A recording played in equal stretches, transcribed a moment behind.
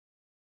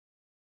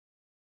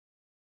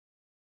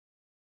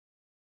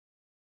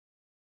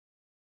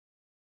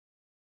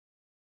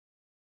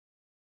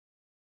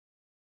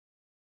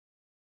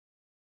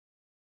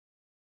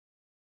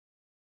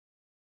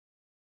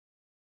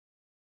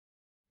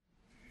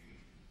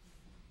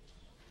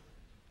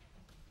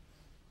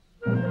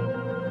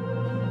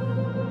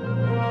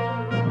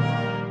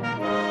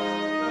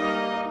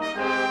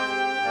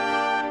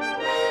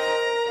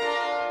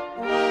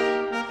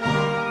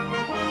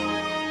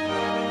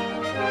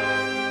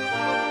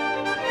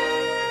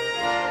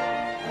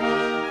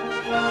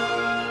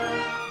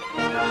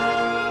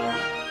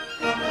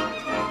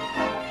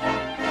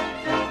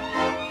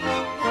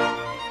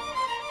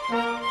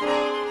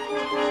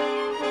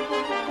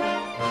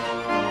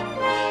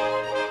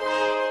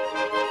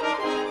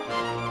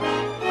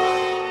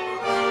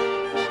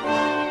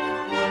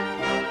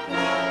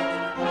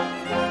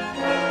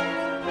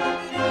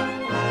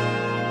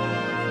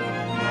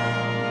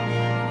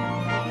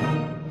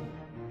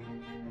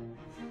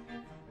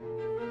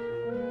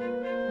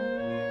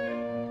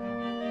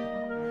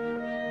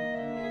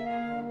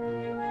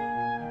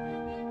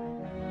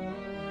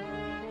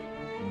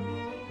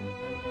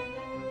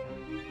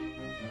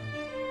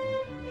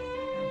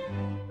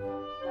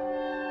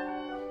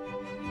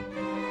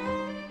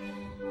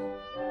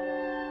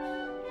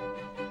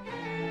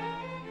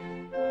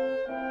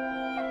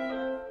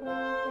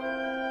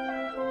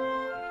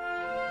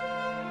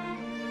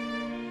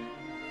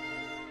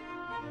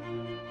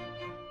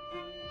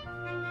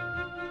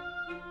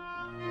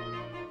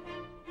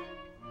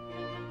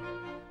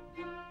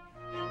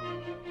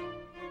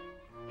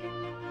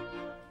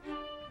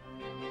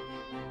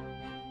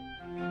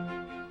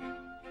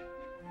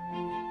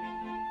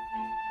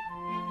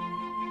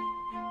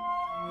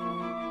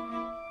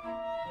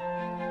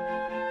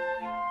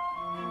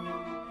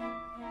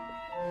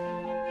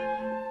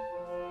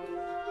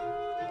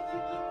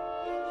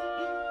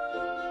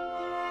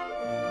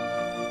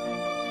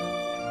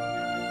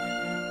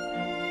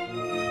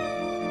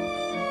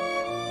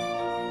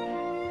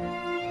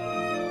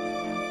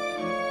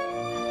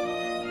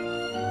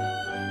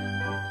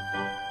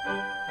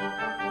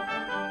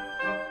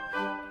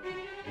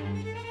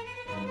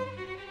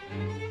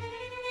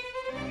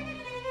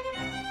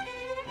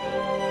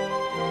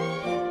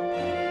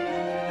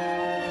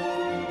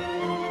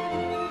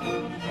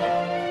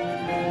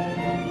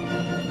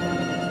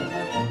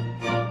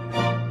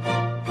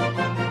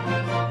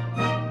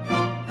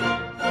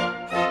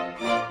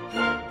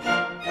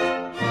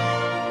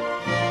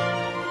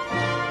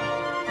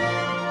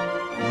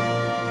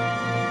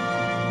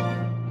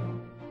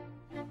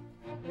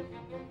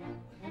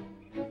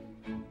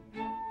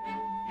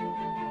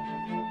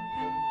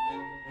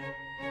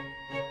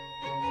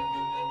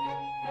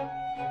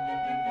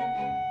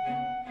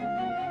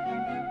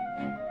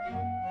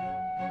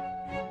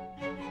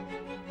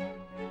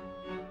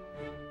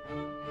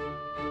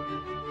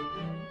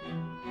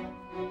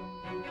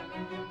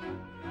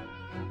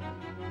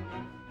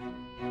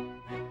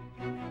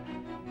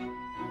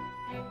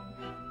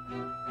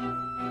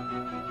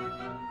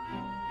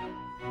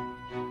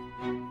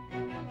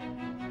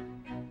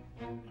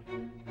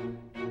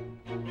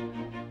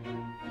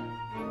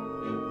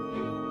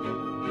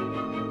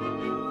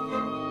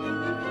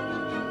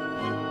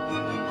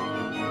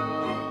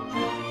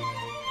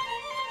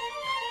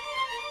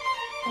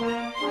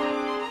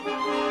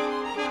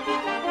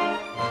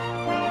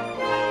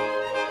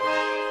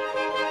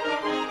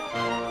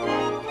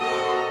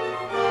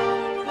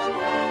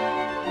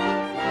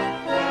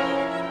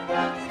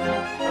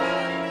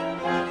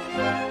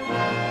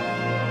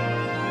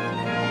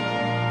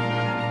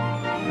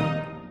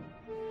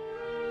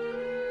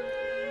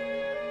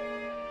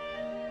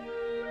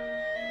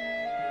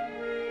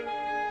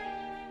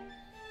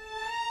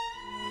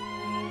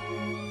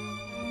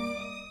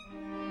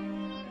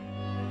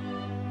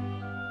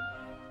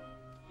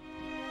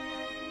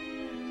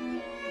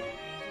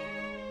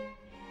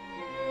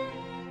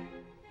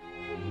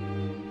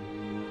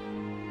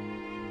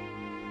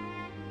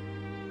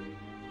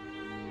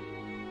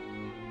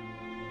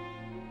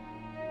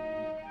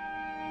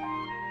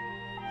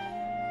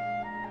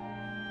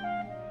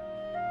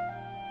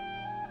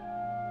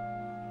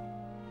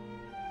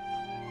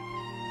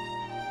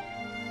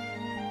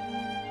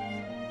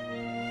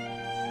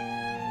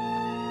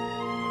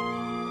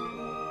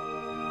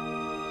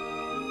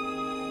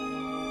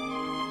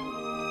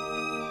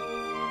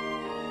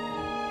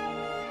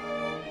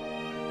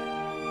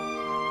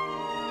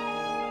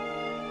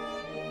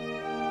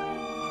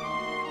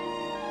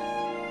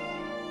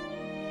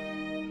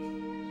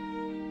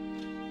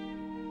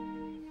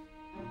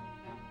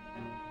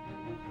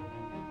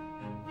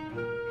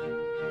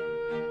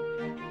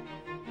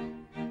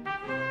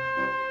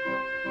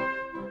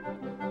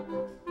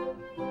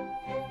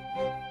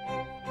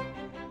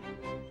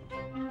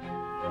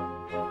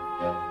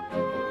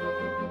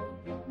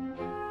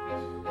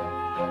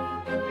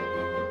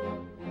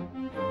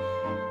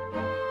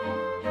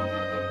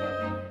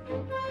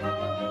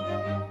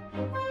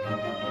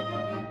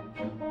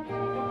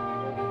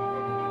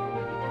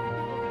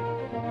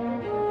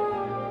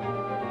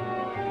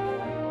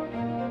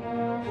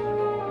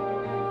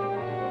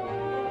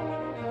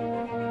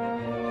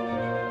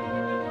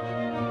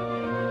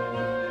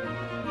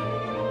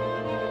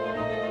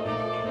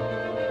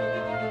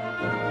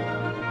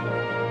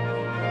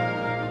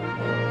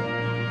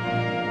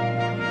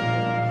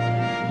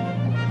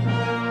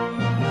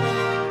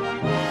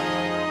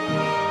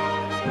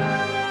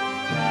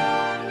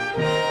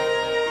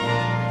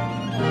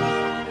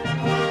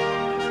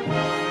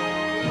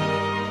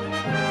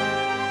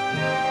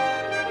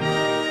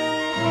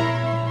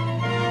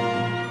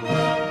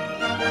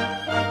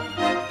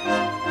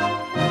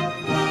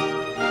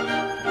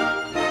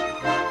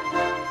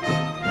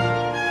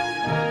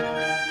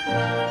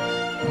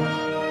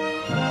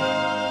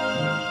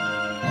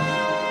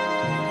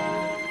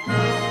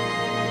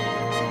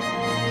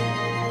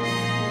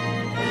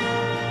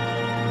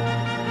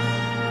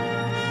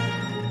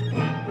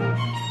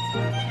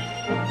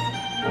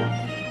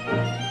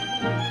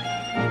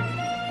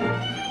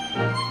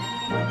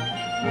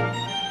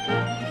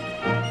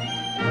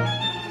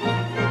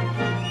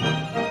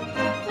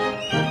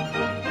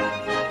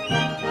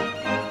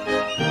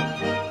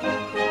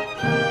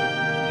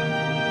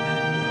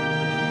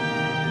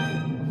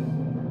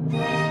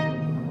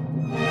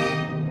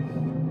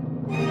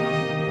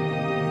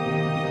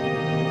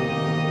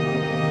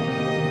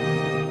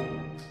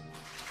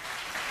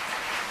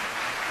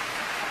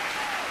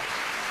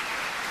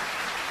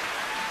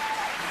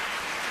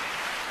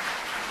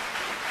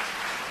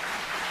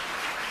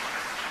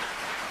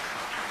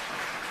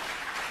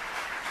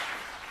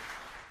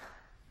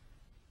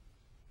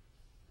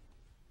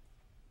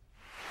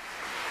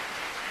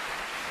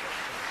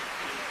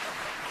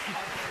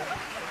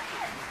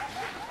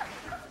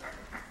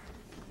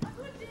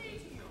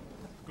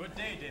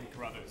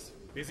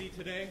Busy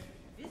today?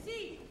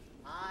 Busy?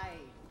 Aye.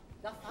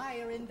 The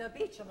fire in the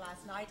Beecham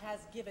last night has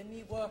given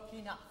me work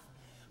enough.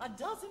 A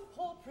dozen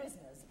poor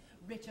prisoners,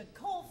 Richard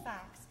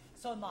Colfax,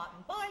 Sir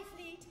Martin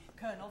Byfleet,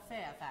 Colonel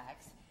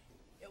Fairfax.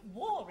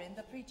 War in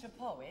the preacher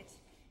poet.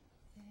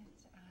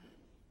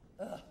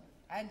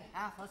 And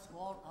half a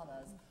score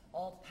others,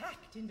 all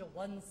packed into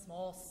one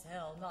small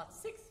cell, not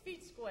 6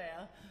 feet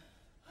square.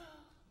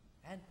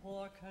 And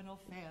poor Colonel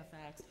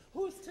Fairfax,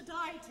 who's to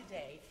die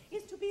today,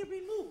 is to be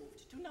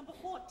removed to number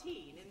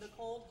 14 in the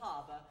cold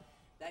harbor,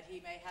 that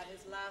he may have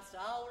his last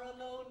hour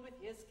alone with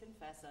his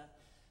confessor.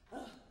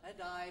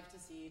 And I've to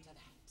see to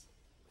that.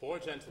 Poor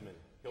gentleman,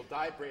 he'll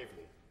die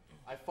bravely.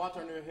 I fought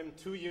under him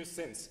 2 years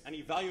since, and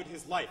he valued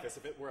his life as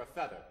if it were a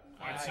feather.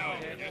 Quite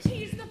so.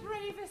 He's the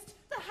bravest,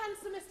 the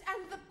handsomest,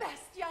 and the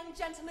best young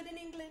gentleman in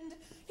England.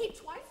 He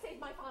twice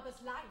saved my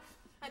father's life.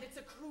 And it's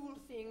a cruel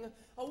thing,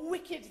 a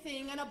wicked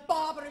thing, and a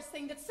barbarous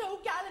thing that so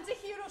gallant a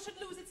hero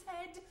should lose its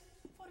head.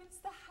 For it's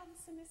the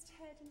handsomest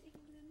head in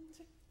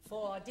England.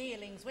 For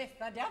dealings with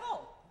the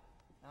devil.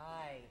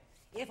 Aye,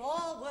 if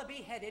all were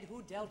beheaded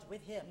who dealt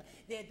with him,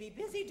 there'd be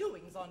busy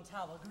doings on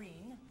Tower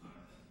Green.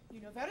 You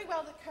know very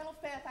well that Colonel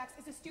Fairfax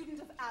is a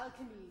student of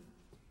alchemy.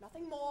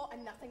 Nothing more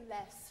and nothing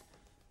less.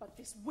 But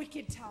this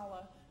wicked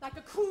tower, like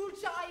a cruel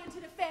giant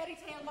in a fairy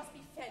tale, must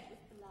be fed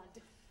with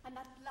blood. And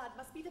that blood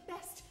must be the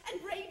best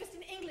and bravest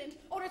in England,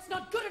 or it's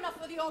not good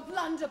enough for the old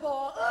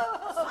blunderbore.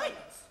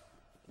 Silence!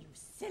 You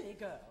silly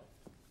girl.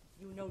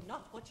 You know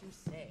not what you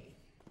say.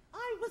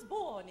 I was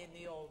born in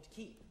the old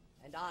keep.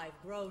 and I've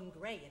grown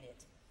gray in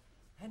it.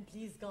 And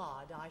please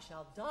God, I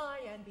shall die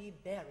and be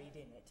buried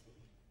in it.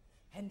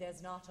 And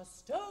there's not a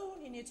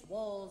stone in its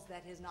walls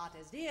that is not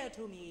as dear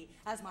to me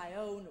as my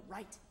own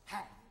right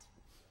hand.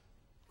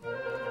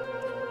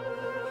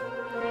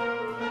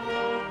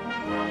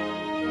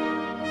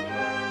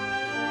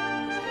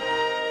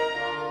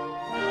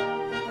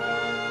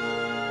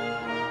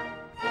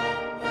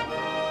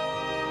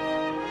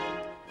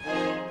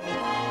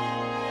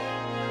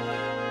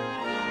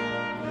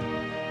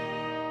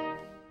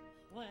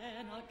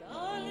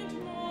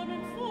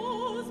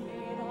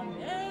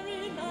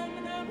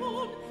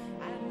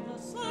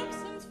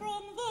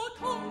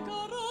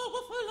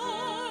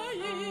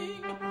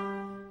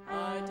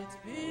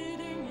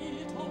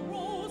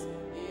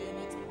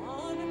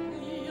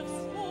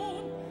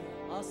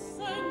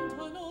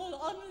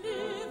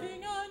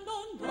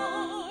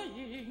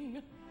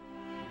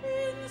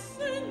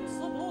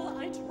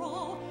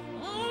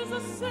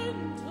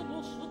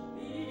 Sentinel should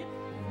be,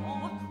 for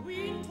a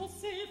queen to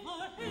save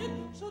her head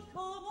should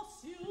come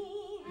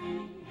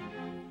assuming.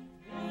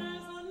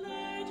 There's a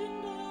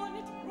legend on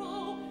its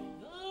brow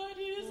that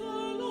is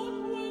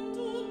eloquent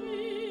to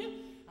me,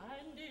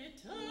 and it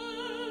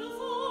tells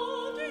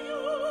of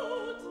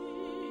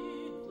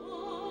duty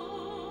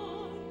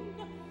done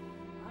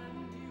and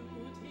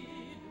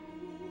duty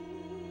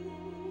doing.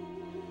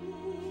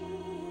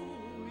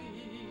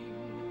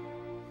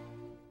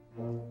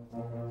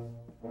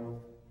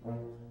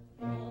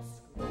 The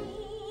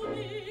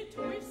screwy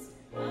twist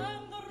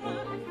and the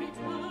rack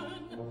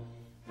return,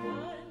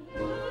 and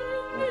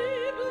then we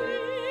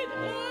bleed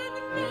and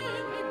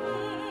then we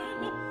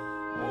burn.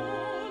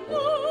 Oh,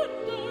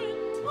 London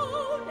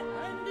town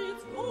and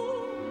its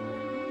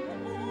golden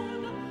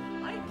horn,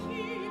 I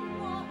keep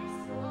my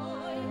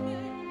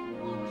silent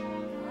watch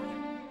and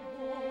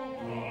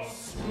The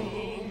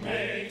screw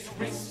may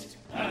twist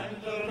and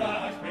the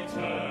rack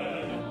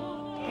return,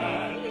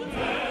 and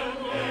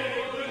then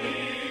may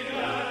bleed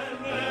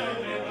and then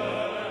we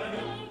burn.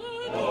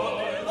 Oh,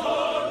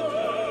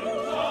 London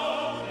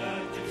town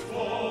and its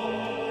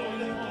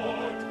golden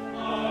horn, I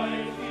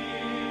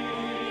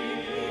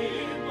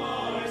keep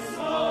my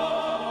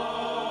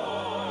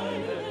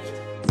silent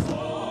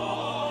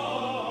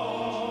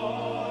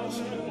watch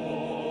and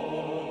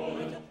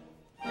ward.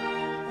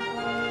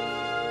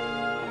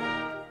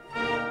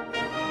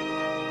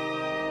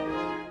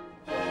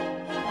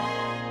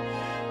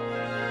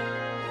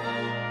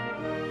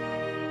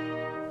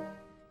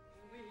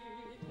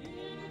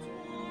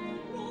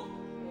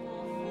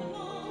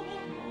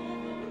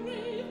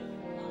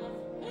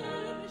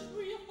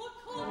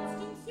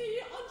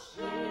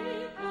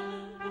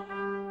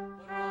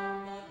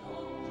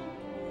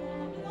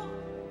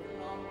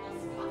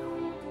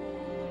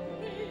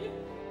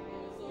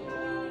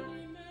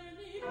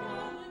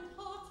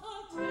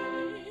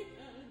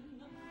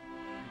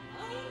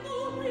 And the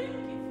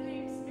winky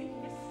flakes may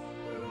hiss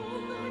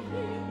from the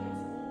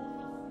hills who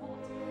have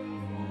fought for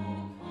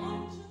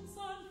conscience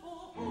and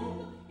for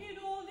home in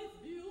all its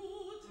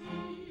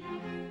beauty.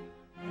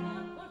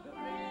 But the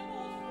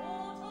grave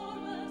old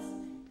fortress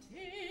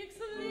takes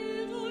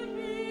little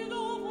heed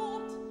of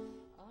what,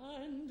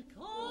 and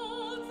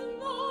cuts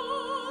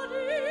not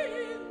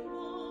in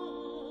the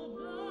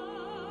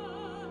measure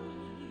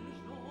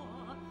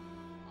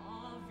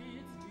of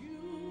its duty.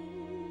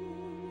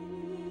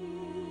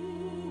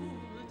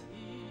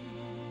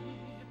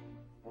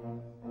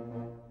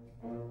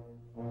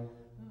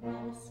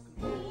 The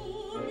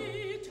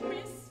screwy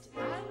twist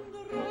and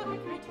the rack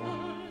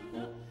return,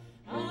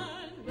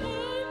 and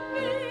then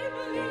we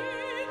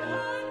bleed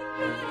and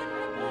then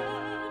we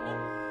burn.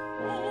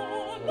 Oh,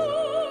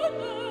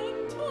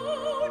 London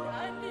town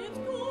and its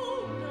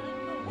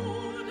golden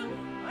hood,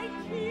 I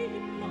keep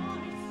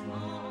my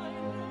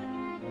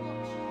silent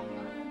watch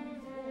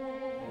and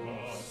ward. The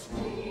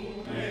screw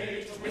may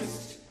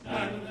twist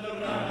and the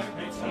rack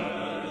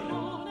return,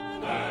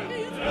 and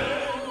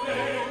then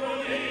may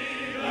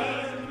bleed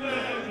and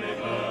then we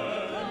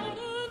burn.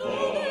 Oh,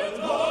 London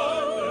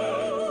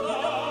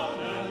town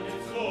and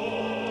its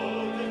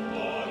golden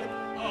horn,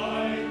 I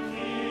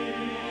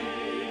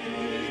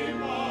keep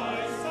my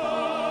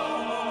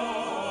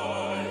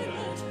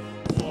silent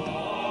watch and ward.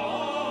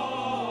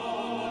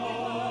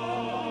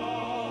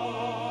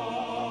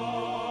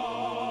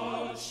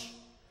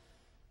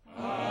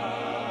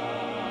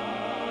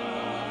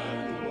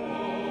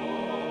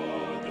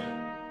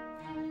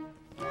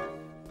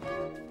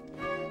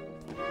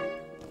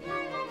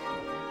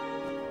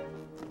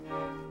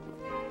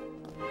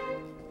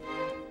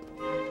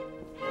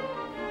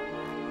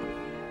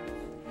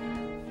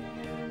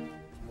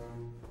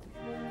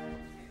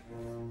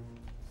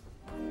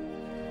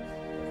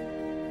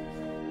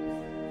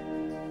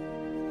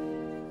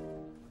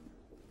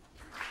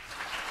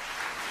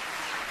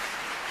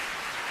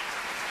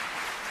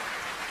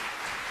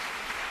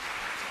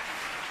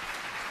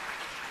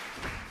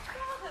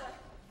 Father,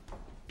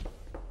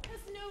 has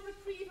no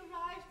reprieve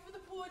arrived for the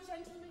poor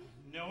gentleman?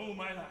 No,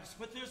 my lass,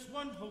 but there's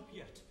one hope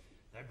yet.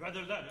 Thy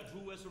brother Leonard,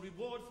 who as a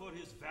reward for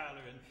his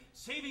valor in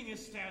saving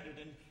his standard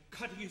and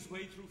cutting his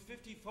way through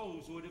 50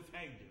 foes who would have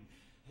hanged him,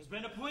 has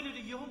been appointed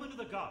a yeoman of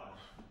the guard,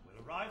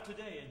 will arrive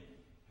today, and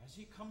as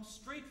he comes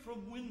straight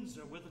from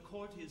Windsor, where the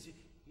court is, it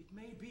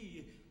may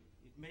be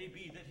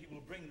that he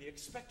will bring the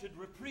expected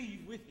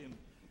reprieve with him.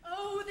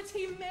 Oh, that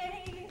he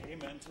may!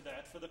 Amen to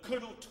that, for the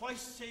colonel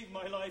twice saved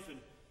my life, and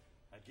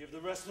I'd give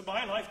the rest of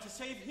my life to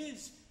save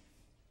his.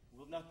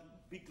 Will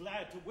not be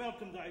glad to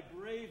welcome thy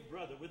brave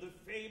brother, with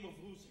the fame of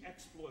whose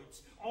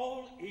exploits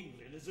all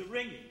England is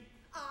a-ringing.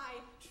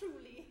 Aye,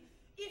 truly,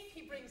 if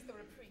he brings the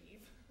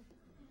reprieve.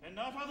 And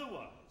not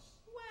otherwise.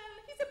 Well,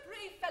 he's a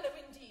brave fellow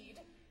indeed,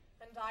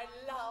 and I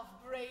love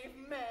brave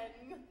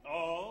men.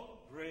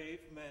 All brave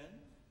men?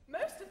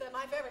 Most of them,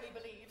 I verily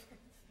believe.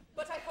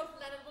 But I hope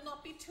Leonard will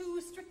not be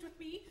too strict with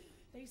me.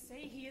 They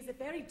say he is a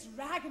very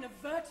dragon of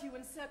virtue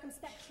and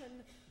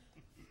circumspection.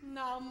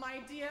 Now, my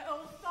dear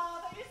old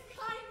father is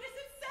kindness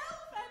itself,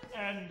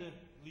 and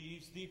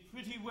leaves thee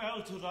pretty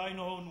well to thine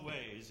own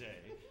ways,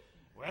 eh?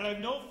 Well, I've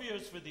no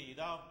fears for thee.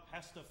 Thou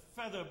hast a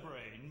feather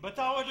brain, but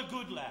thou art a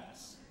good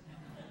lass.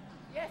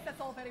 Yes, that's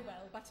all very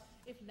well, but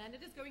if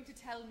Leonard is going to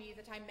tell me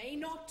that I may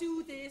not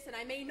do this and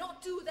I may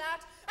not do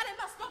that, and I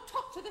must not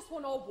talk to this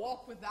one or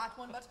walk with that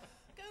one, but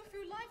go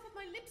through life with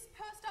my lips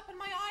pursed up and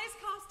my eyes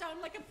cast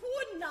down like a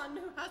poor nun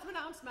who has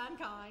renounced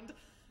mankind,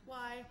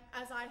 why,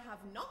 as I have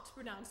not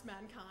renounced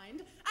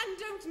mankind, and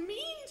don't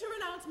mean to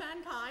renounce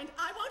mankind,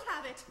 I won't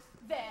have it.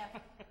 There.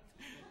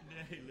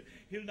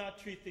 He'll not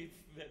treat thee,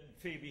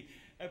 Phoebe.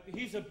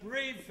 He's a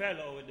brave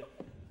fellow, and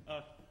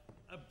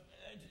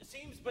it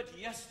seems but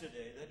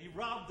yesterday that he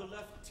robbed the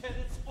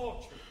lieutenant's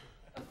orchard.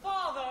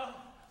 Father!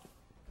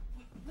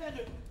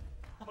 Leonard,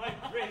 my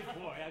brave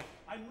boy,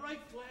 I'm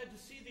right glad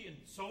to see thee, and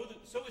so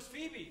is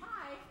Phoebe.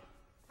 Aye.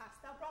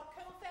 Hast thou brought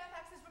Colonel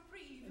Fairfax's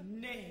reprieve?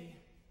 Nay,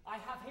 I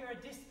have here a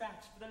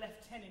dispatch for the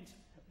lieutenant,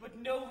 but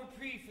no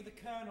reprieve for the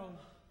colonel.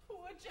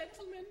 Poor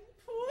gentleman,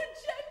 poor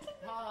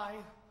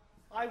gentleman.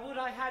 I would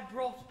I had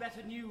brought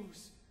better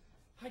news.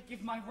 I'd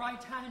give my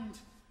right hand,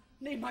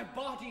 nay, my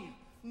body,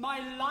 my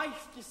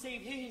life to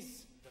save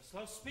his. Dost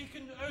thou speak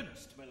in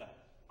earnest, my lad?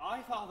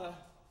 Aye, father,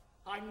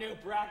 I'm no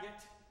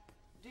braggart.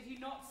 Did he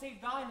not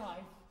save thy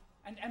life,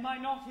 and am I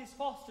not his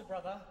foster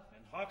brother?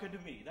 And hearken to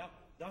me,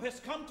 thou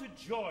hast come to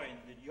join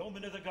the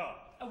yeomen of the guard.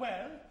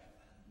 Well?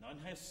 None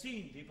has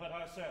seen thee but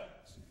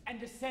ourselves.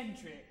 And a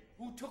sentry,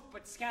 who took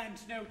but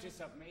scant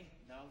notice of me.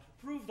 Now,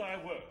 to prove thy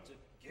words,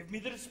 give me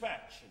the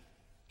dispatch, and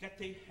get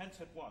thee hence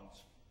at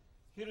once.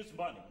 Here is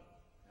money,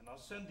 and I'll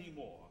send thee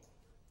more.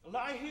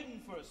 Lie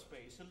hidden for a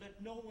space, and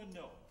let no one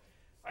know.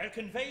 I'll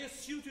convey a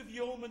suit of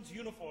yeoman's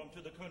uniform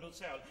to the colonel's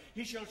cell.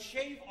 He shall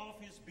shave off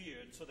his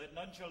beard, so that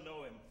none shall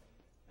know him.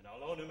 And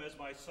I'll own him as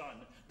my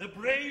son, the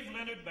brave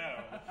Leonard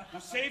Barrow, who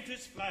saved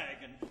his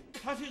flag and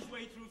cut his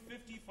way through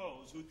 50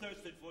 foes who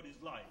thirsted for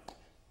his life.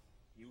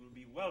 He will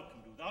be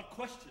welcomed without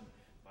question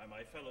by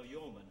my fellow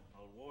yeomen,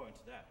 I'll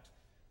warrant that.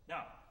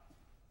 Now,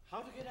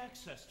 how to get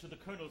access to the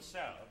colonel's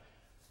cell?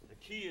 The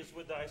key is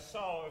with thy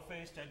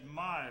sour-faced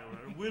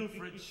admirer,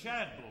 Wilfred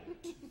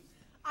Shadbolt.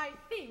 I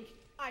think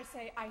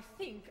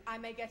I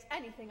may get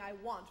anything I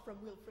want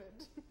from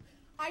Wilfred.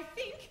 I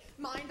think,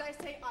 mind I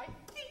say, I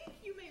think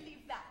you may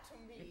leave that to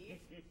me.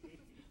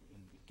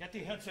 Get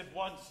thee hence at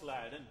once,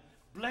 lad, and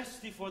bless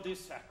thee for this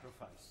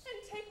sacrifice.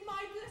 And take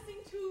my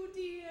blessing too,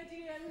 dear,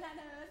 dear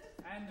Leonard.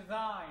 And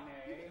thine,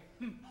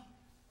 eh?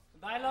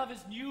 Thy love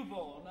is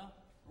newborn.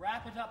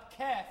 Wrap it up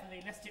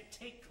carefully, lest it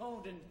take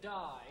cold and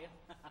die.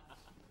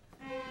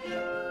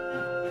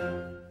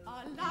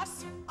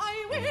 Alas,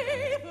 I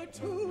waver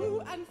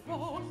to and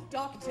fro.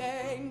 Dark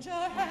danger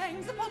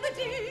hangs upon the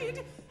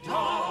deed.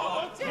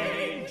 Dark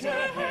danger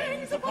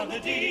hangs upon the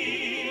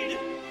deed.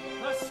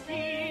 The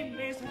scheme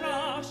is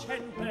rash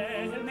and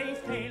well may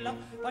fail,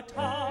 but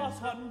toss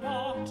on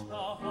not the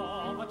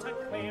heart and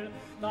quail.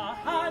 The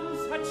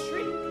hands that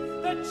shrink,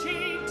 the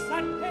cheeks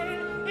that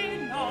pale,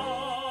 in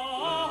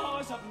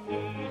hours of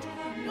need.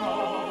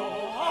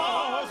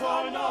 Ours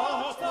are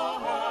not the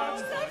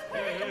hearts that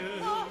pale,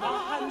 the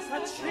hands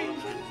that shrink,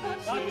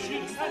 the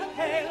cheeks that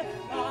pale,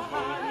 the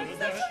hands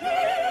that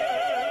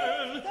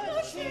shrink,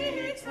 the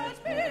cheeks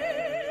that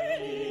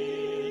pale,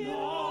 in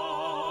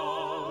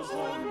hours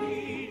of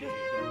need.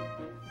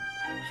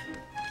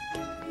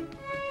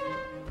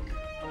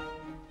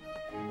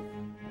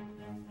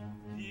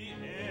 The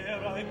air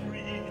I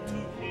breathe to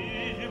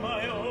him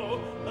I owe,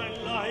 thy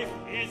life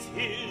is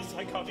his,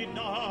 I count it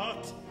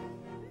not.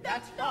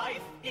 That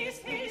life is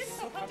his,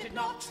 so count it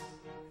not.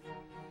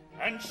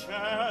 And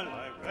shall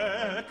I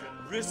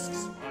reckon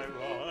risks I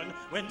run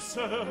when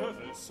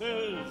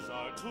services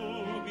are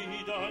to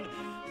be done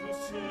to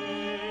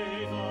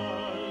save a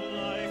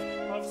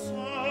life of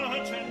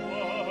such an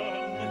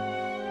one?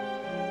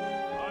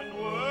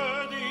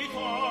 Unworthy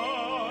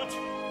thought,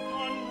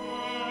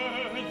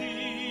 unworthy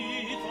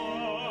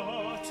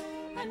thought.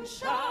 And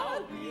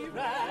shall we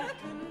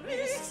reckon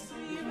risks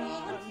we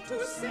run to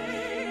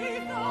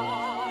save the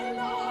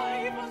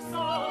life of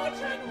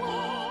such an one?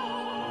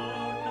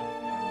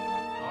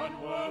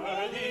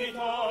 Unworthy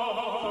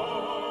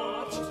thought.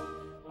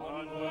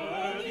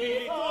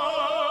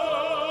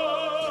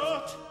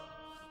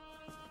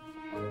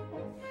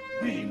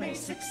 may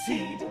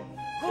succeed.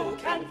 Who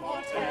can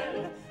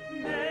foretell?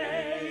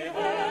 May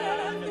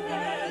heaven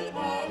help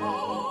our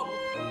hope.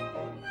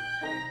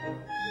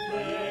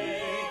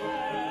 May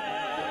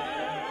heaven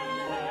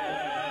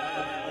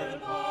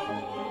help our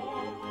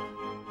hope.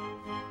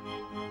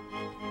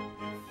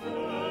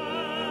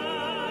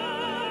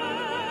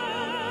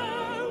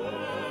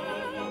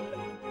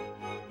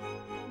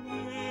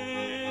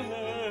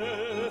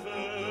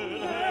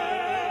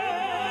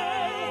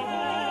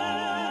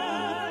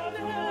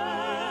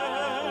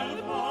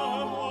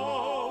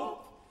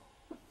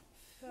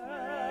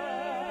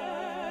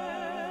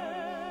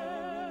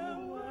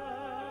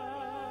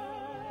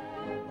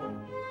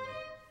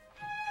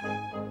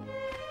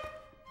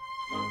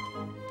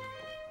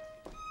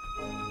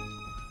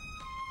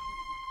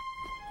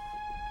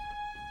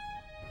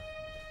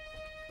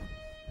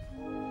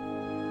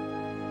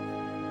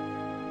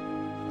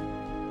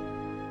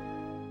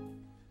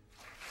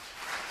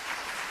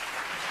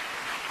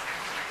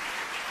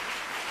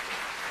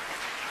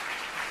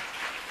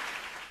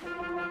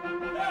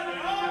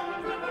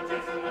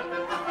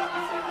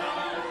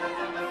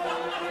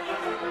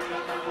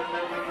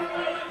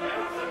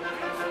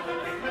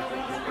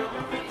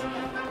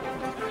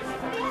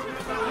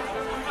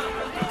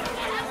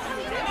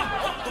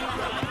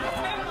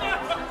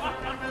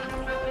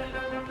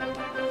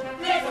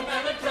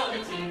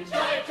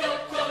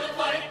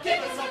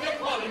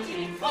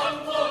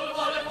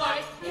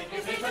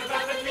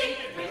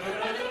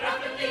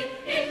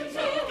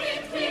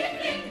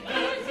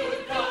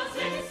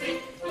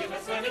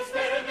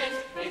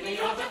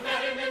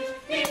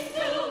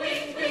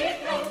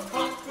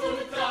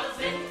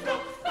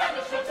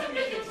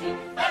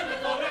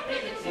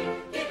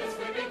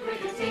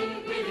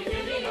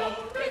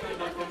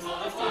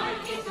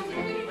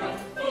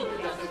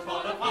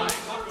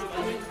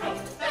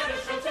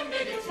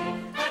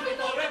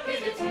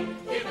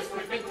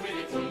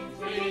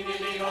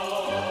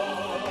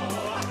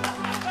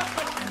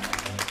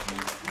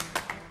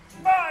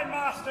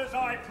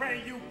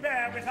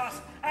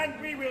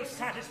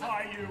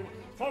 Satisfy you,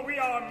 for we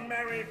are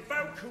merry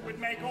folk who would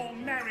make all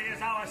merry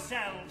as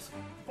ourselves.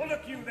 For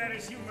look you, there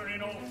is humour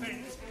in all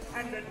things,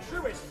 and the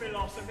truest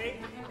philosophy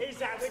is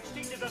that which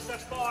teaches us to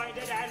find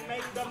it and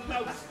make the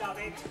most of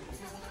it.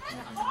 And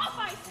off,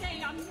 I say,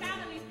 you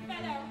manly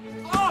fellow!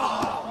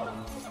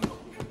 Ah!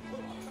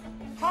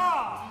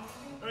 Ha!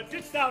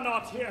 Didst thou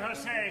not hear her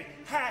say,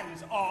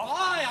 hands off?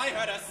 Aye, I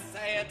heard her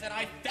say it, and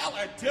I felt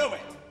her do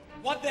it.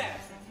 What then?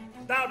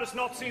 Thou dost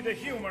not see the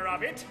humour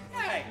of it?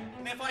 Hey,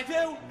 and if I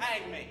do,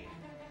 hang me.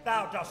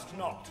 Thou dost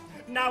not.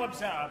 Now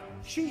observe,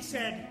 she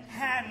said,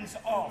 hands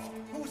off.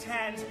 Whose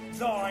hands?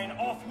 Thine.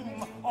 Off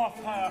whom? Off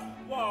her.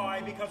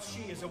 Why? Because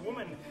she is a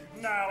woman.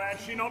 Now, had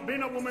she not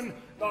been a woman,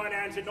 thine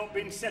hands had not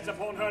been set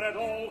upon her at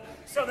all.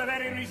 So the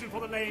very reason for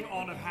the laying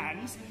on of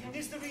hands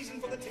is the reason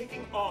for the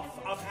taking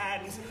off of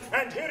hands.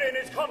 And herein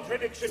is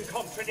contradiction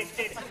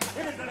contradicted.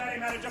 It is the very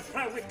marriage of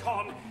pro with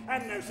con,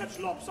 and no such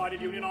lopsided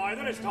union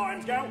either as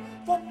times go.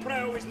 For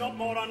pro is not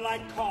more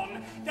unlike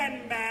con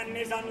than man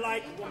is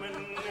unlike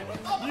woman.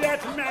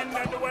 Yet men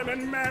and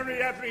women marry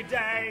every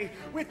day,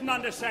 with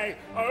none to say,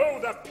 oh,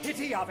 the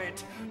pity of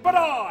it. But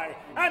I,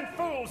 and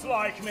fools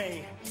like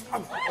me.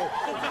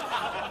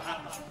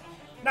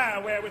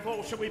 Now,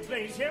 wherewithal shall we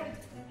please you?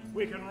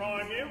 We can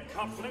rhyme you,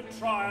 couplet,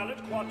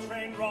 triolet,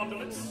 quatrain,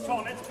 rondelet,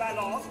 sonnet,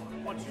 ballad,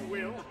 what you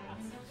will.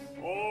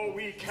 Or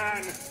we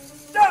can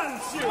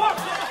dance you!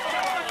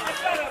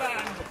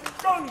 Saraband,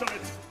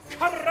 gondolet,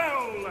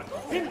 carol,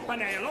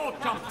 pimpernel, or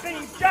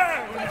jumping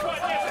down!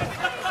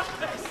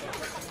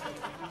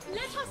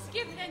 Let us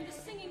give then the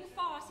singing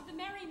farce of the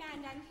merry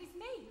man and his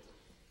maid.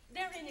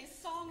 Therein is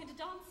song and a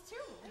dance too.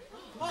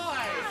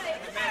 Why?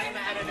 The merry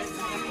man and his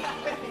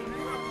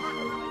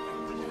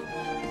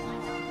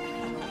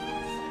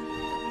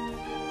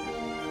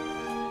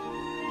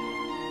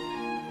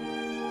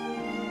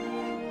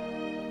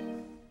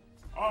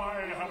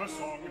I have a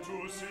song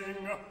to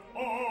sing,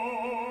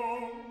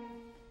 oh.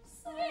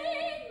 Sing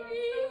me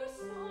your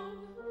song,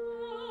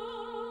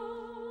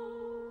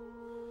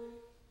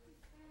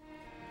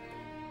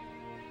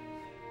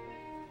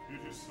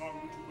 It is sung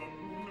to the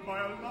moon by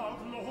a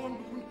lovelorn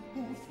moon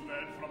who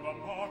fled from the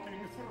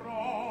mocking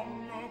throng.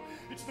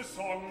 It's the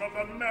song of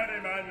the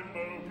merry man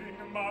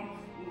moping mum,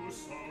 whose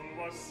soul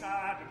was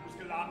sad and whose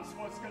glance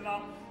was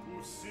glum,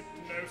 who sipped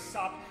no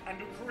sup and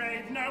who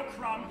craved no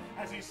crumb,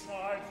 as he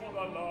sighed for the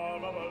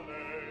love of a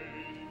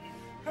lady.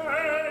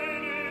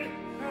 Heidi,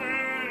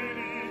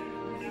 Heidi,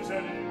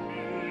 misery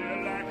me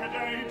like a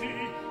deity.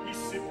 He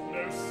sipped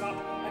no sup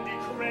and he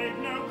craved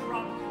no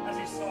crumb, as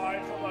he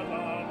sighed for the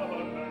love of a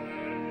lady.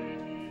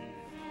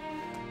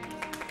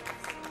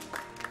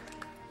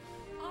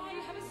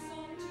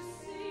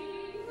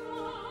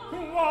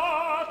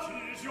 What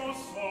is your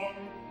song?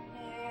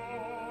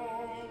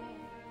 Oh.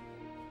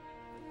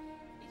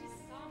 It is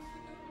sung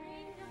with the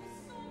ring of the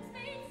songs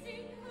they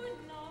sing, who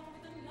love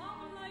with a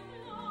love like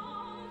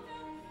love.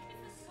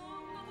 It's the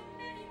song of a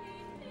merry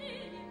maid,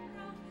 Lily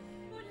Brown,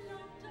 who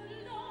loved a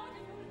lord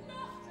and who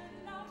loved a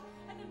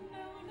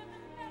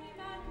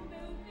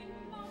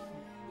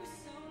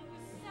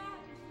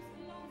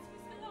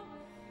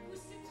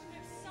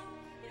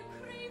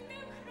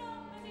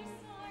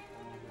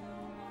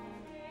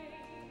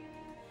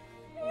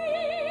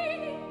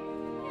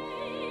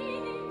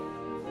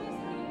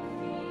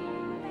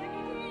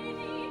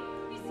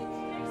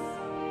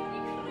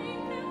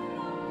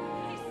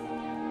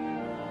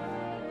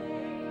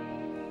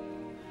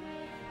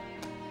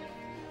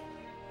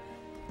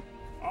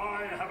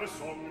have a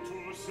song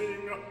to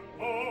sing.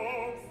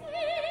 Oh,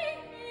 Sing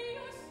me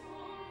a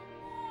song.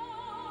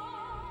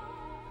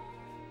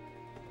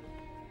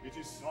 it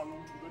is sung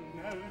to the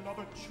knell of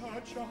a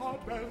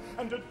churchyard bell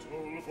and a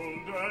doleful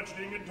dirge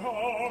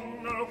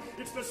ding-dong. Oh,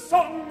 it's the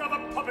song of a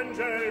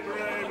popinjay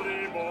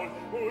bravely born,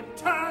 who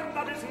turned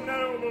up his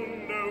noble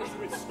nose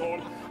with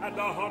scorn at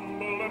the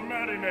humble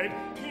merry maid,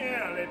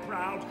 purely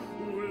proud,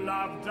 who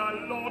loved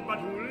her lord but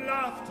who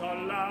laughed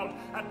aloud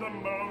at the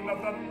moan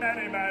of the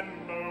merry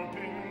man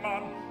moping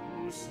mum,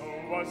 whose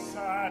soul was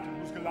sad,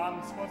 whose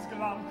glance was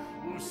glum,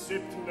 who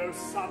sipped no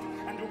sup,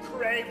 and who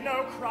craved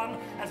no crumb,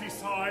 as he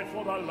sighed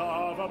for the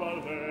love of a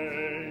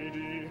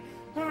lady.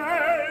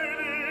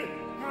 Lady,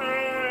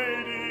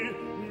 lady,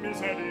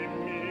 misery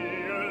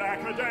me,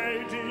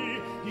 lack-a-day-dee.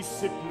 He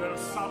sipped no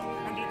sup,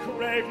 and he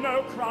craved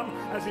no crumb,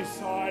 as he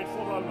sighed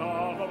for the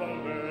love of a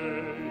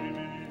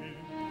lady.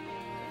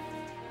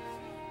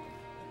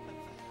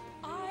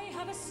 I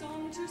have a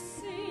song to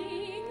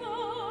sing.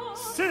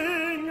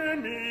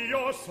 Sing me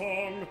your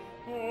song.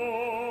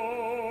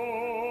 Oh.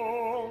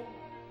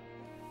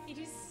 It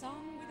is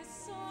sung with a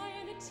sigh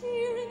and a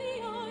tear in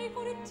the eye,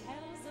 for it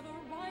tells of a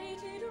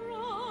righted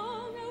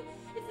wrong. Oh,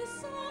 it's the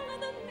song of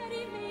the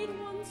merry maid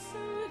once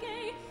so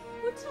gay,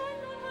 who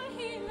turned on her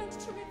heel and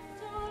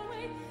tripped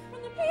away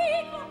from the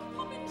peacock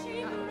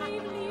popinjay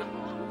bravely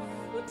born,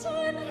 who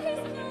turned up his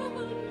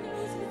noble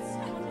nose with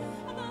scorn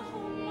at the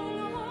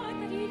humble word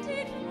that he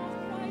did not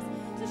prize.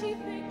 So she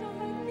begged on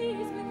her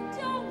knees with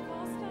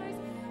downcast eyes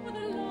for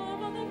the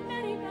love of the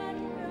merry man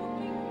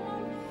moping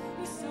mum,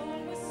 whose soul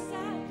was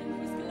sad and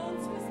whose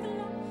glance was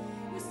glum,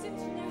 who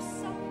sipped no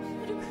sup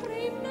and who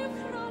craved no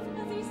crumb,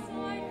 as he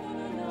sighed for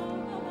the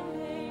love of a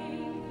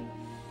maid.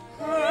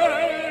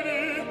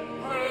 Lady,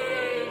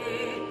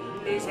 lady,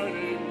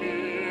 misery me,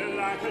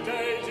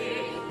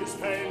 lack-a-day-dee. His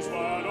pains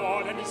were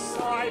o'er, and he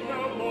sighed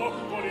no more,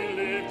 for he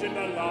lived in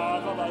the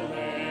love of a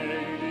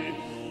lady.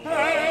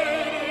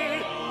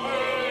 Lady,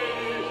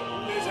 lady,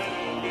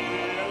 misery me,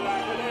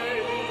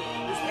 lack-a-day-dee.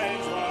 His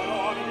pains were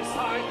o'er, and he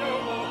sighed no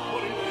more, for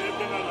he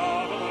lived in the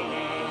love of a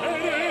lady.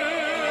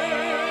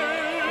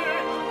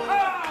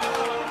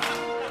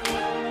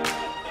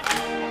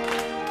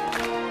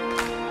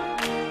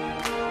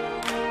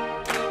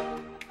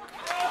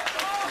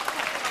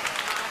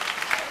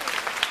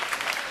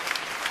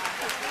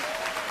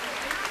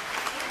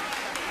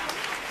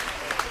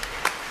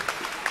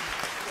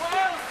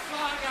 Well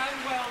sung and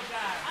well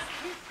danced.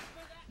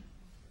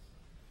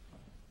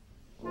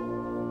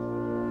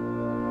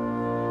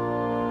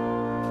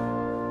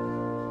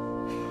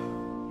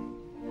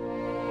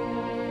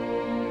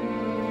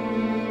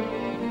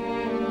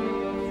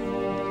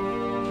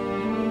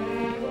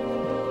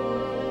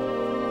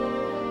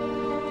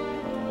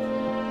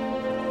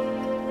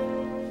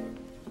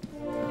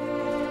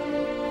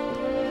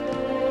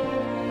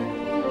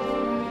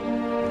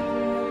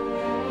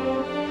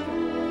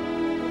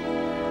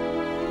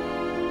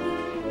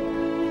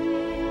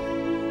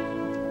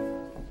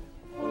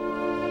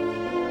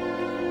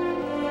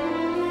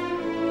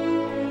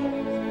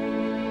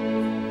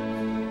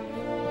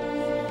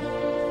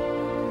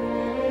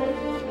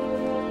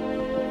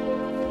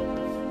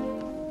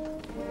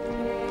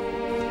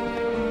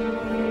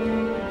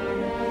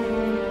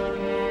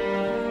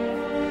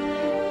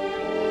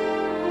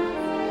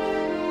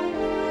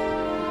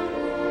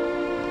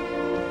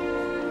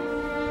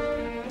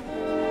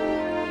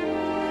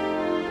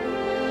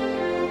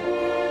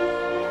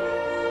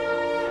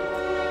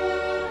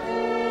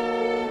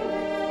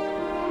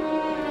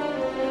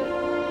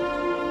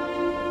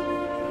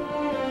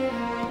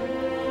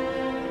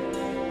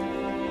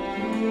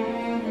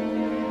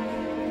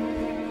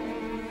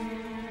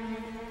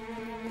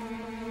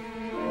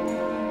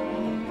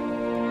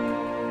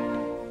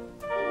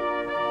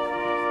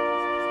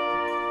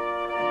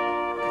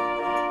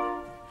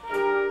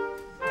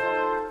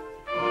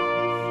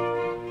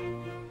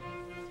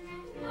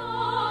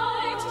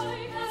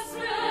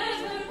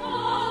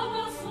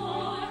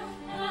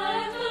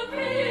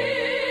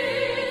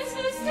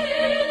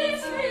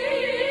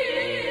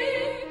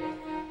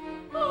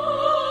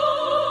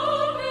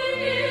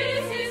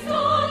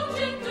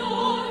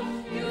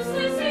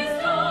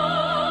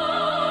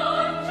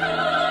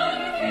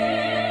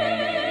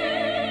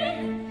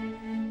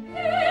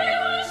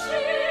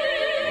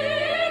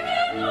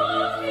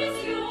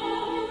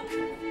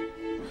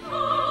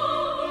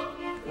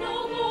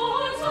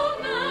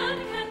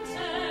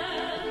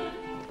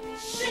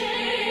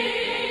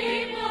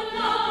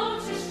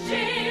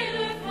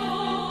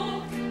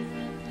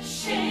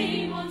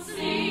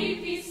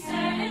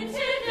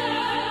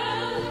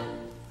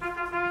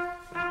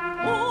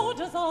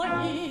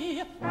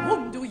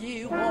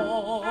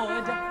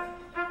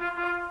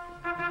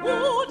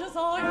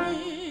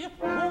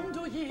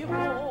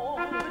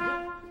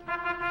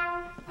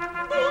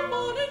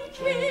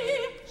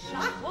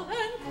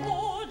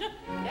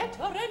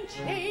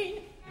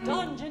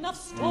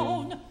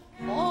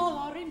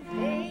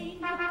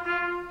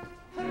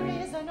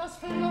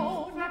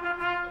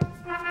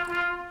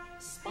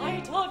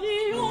 Spite of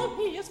ye all,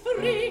 he is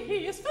free,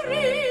 he is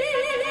free.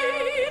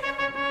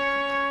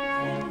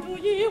 Whom do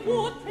ye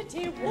ward,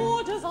 pretty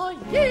warders are ye?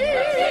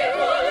 Pretty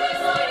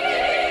warders are ye,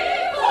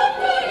 whom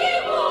do ye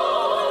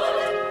ward?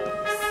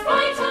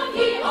 Spite of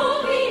ye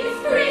all, he is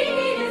free,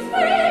 he is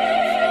free.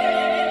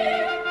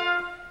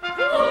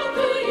 Whom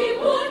do ye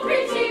ward,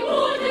 pretty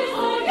warders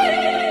are ye?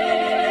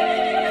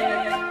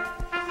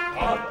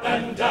 Up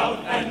and down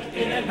and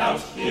in and out,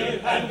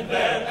 here and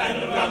there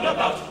and round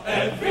about,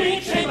 every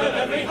chamber,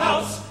 every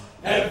house,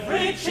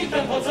 every chink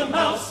that holds a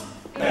mouse,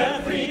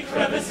 every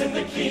crevice in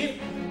the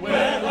keep,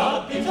 where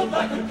a beetle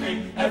black could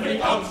creep,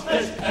 every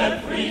outlet,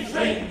 every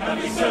drain,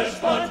 have we searched,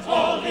 but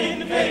all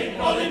in vain,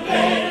 all in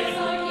vain.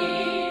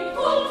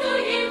 Whom do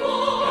ye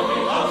ward?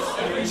 Every house,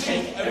 every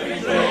chink, every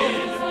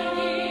drain,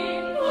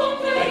 Whom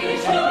do every ye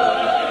chamber,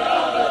 ward? every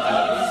outlet,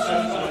 have we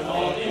searched, but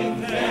all in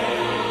vain.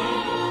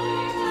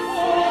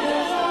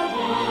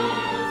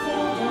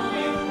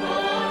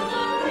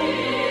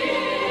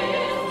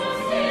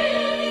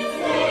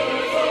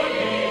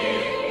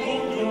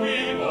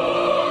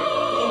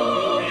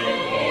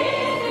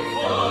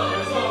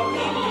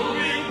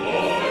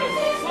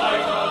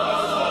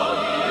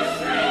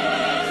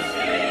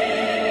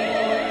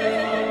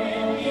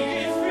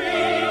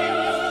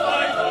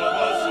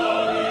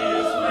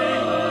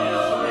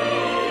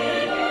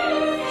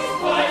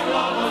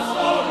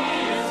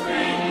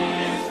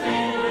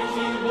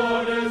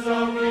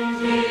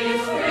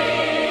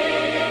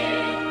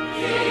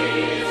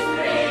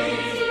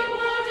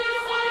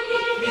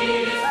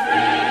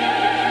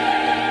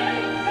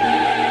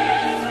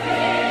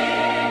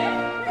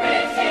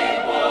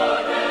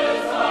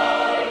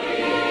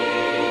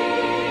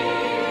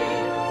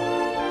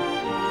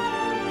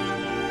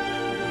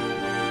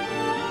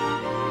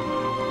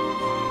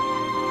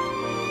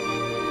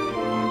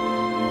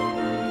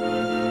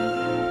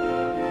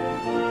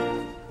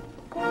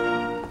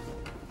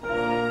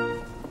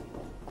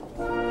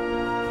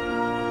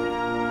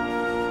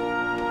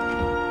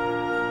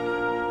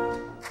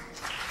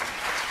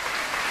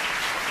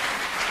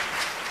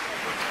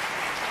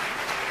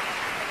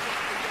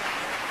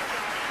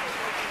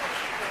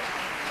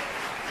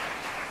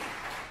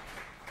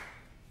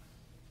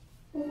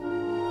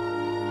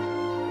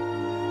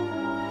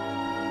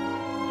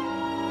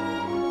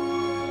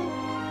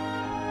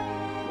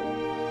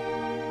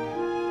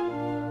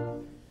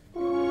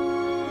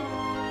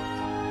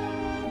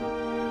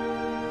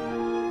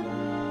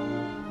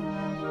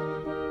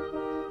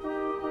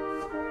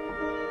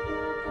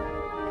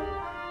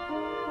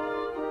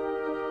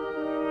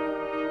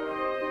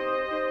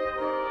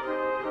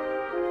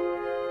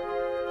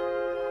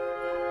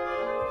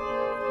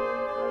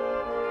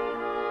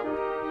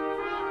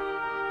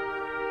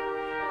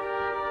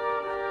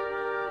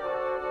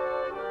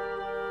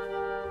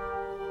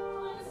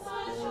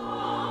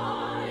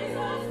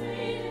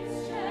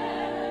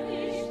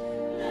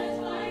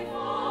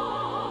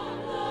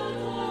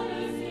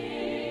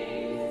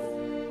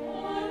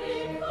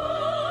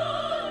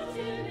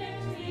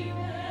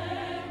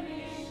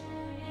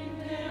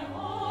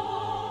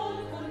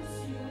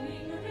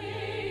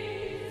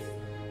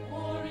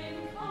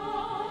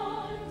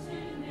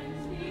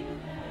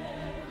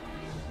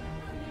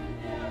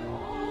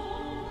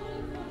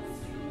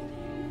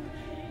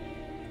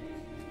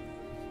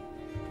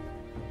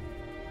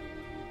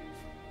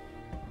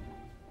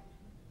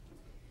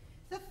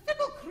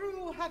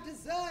 Have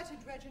deserted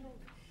Reginald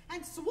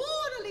and sworn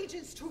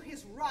allegiance to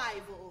his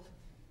rival.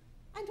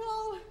 And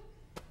all,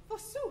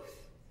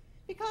 forsooth,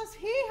 because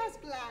he has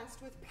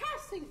glanced with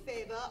passing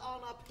favor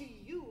on a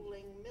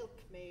puling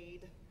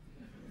milkmaid.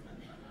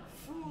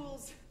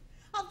 Fools,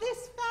 of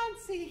this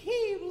fancy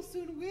he will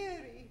soon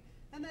weary,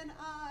 and then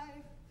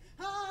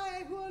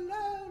I who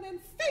alone and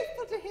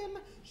faithful to him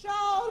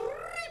shall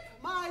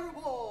reap my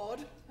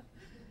reward.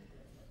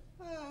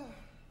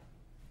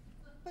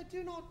 But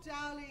do not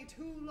dally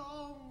too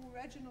long,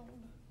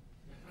 Reginald,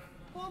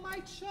 for my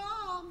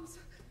charms,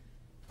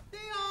 they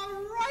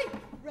are ripe,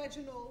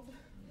 Reginald.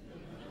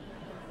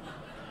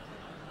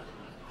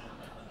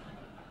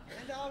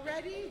 And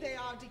already they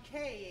are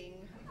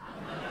decaying.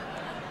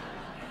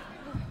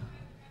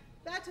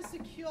 That to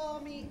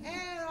secure me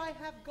ere I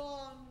have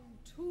gone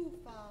too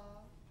far.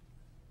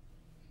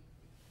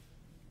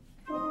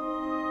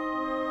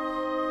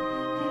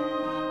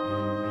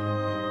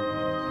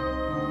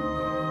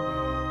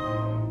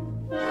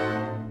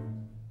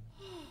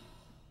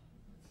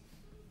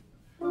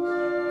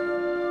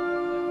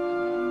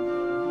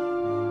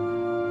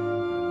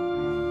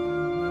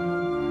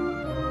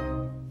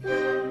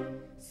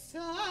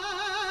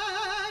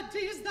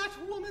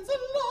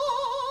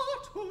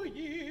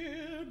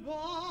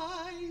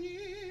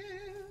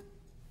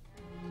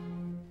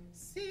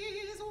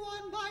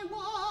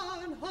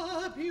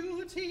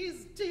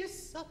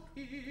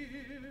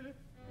 Disappear.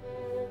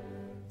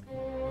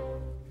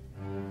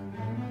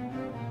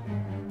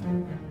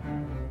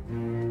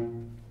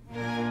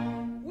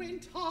 When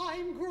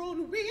time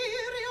grown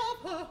weary of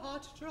her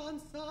heart-drawn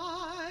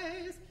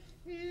sighs,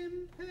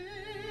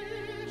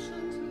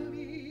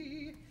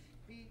 impatiently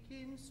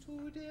begins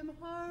to dim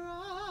her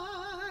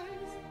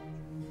eyes.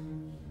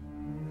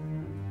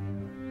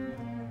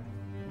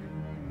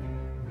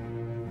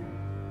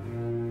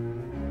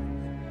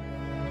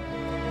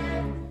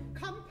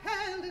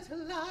 Compelled at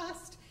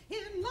last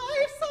in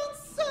life's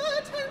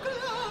uncertain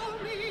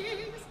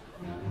gloamings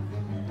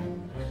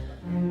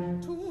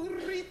to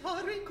wreath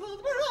her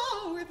wrinkled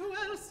brow with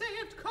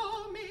well-saved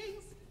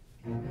combings,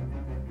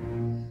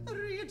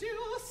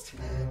 reduced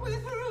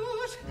with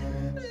rouge,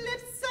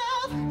 lips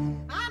salve,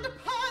 and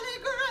pearly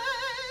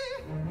grey,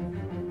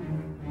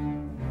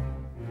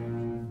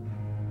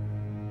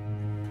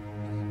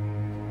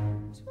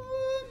 to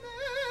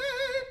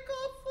make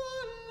up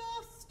for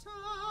lost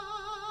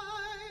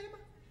time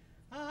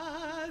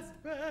as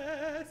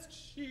best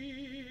she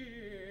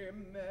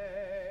may.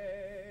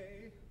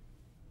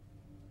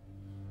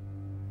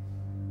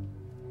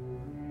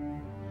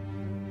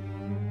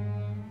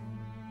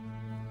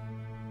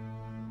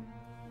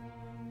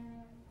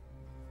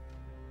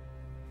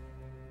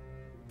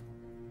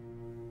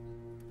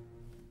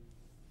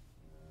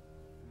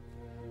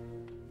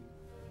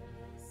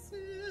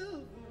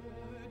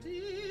 Silvered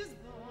is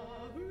the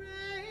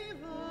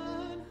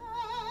raven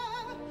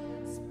hair,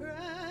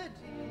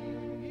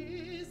 spreading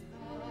is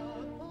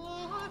the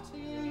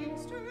parting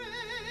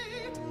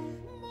straight,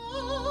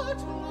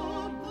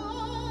 mortal the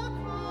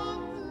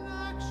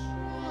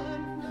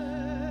complexion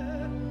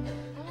fair,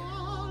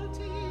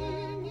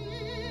 halting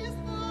is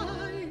the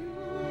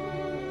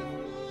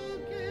youthful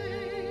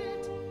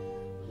gait,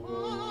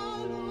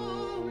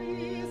 hollow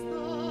is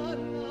the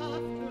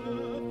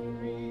laughter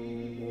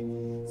free,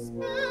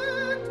 spectacle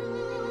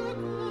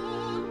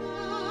the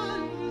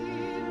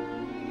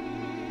limpid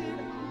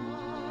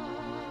eye.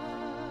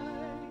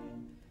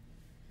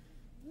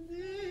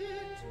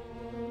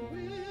 Little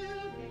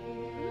will be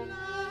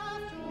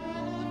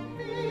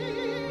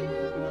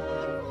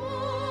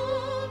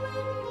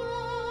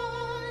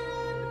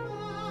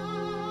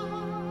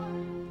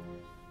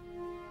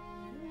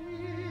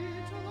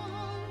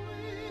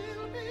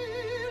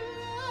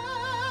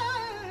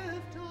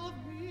left of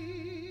me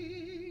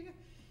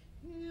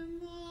in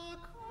the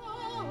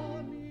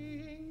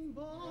coming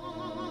by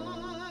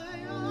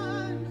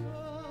and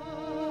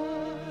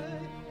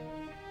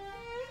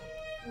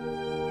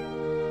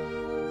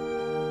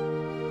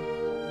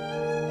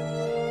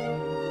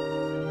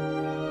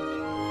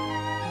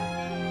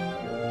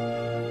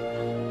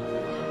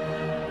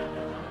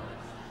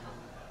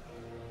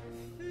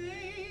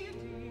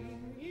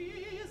Fading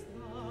is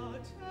the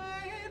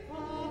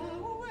taper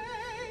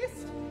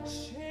waist,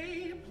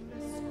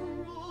 shapeless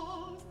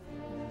scrolls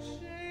the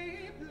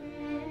shapely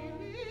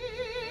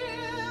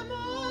limb,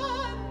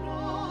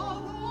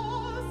 another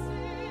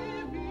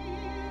severely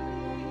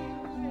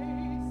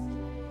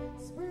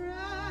placed,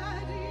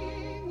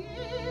 spreading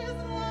is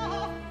the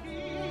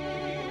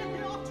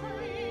figure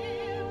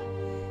trim,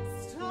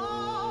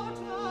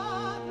 stouter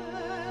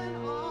than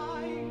I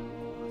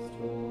used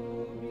to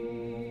be,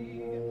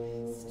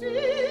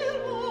 still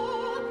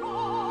more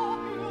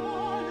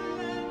corpulent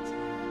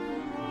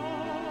grow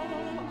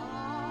I.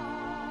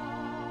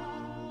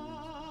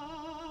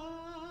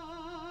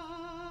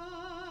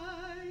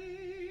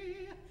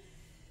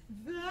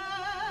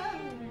 There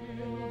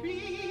will be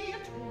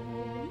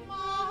too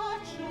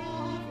much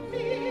of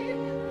me in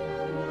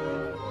the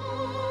coming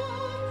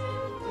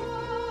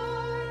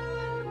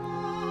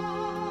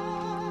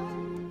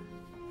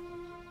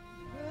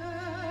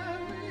there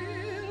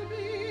will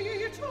be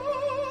too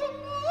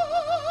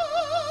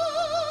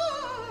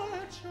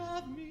much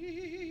of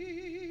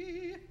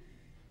me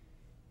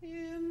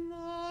in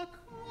the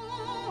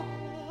coming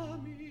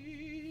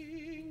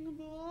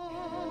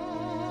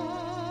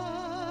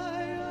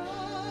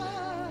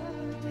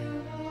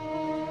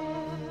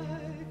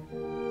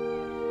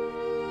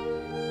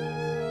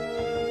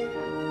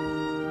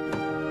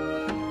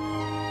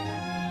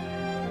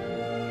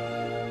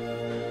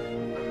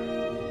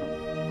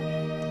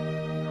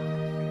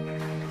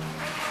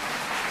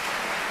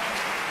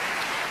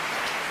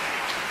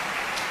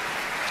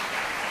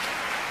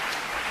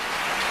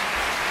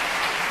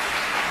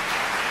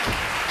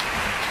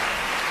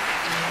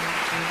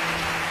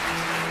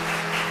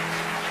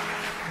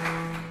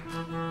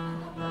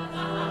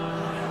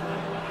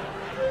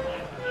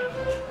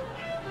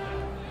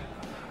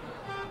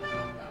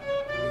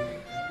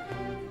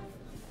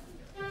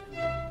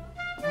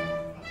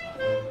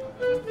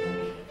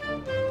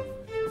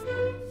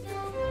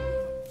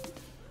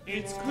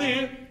It's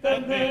clear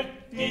that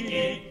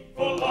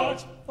medieval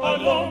art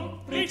alone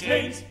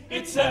retains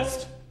its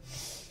zest.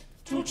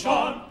 To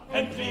charm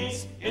and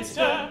please its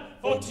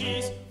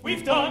devotees,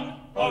 we've done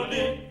our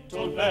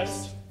little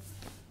best.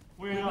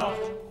 We're not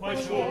quite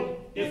sure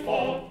if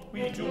all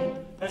we do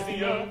has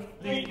the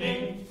early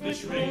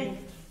English ring,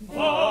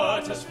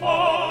 but as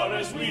far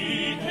as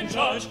we can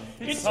judge,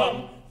 it's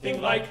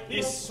something like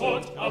this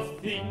sort of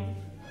thing.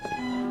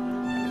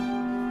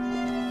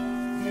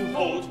 You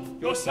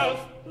hold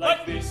yourself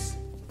like this,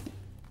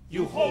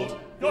 you hold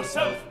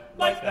yourself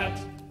like that.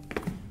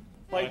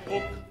 By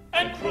hook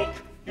and crook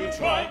you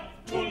try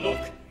to look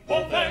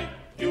both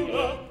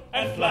angular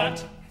and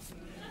flat.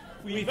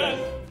 We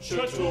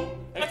venture to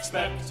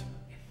expect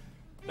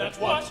that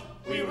what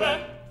we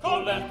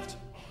recollect,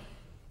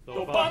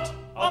 though but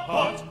a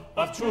part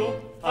of true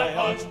high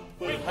art,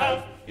 will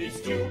have its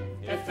due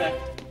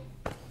effect.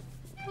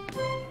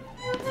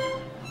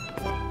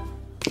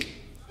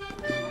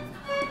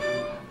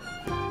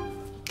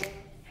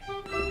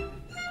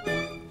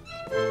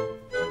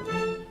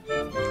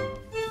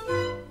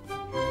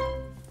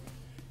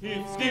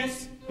 If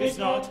this is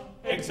not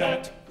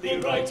exactly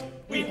right,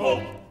 we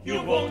hope you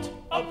won't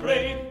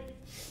upbraid.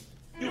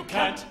 You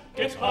can't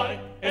get high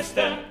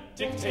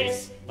aesthetic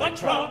taste like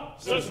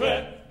trousers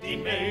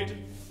ready-made.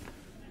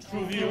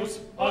 True views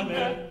on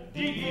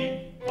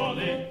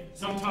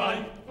medievalism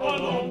time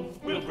alone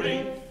will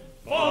bring.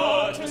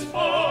 But as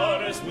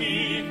far as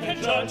we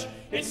can judge,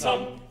 it's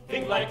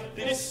something like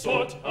this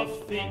sort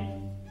of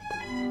thing.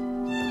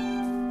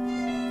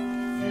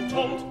 You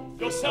told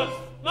yourself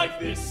like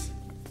this,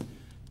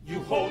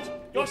 you hold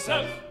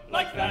yourself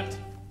like that.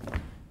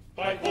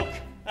 By hook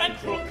and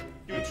crook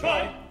you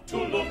try to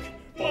look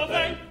more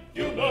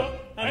angular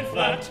and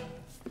flat,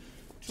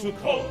 to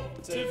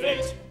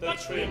cultivate the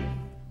trim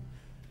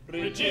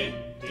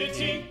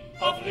rigidity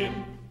of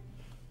limb.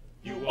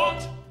 You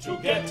ought to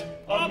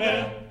get a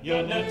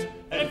marionette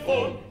and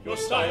form your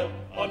style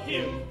on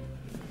him.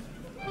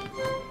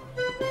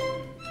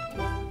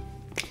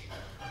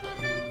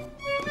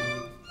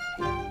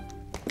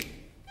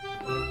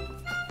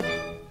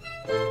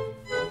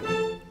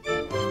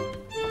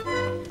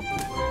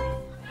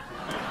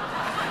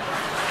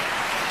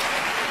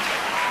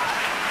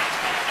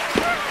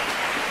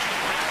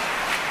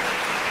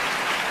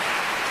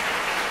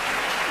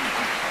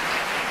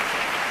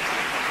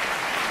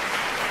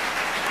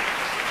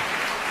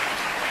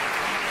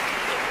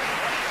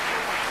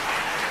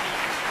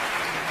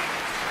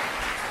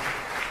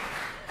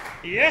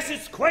 Yes,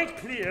 it's quite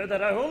clear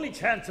that our only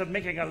chance of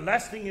making a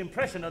lasting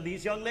impression on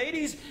these young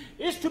ladies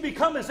is to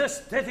become as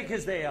aesthetic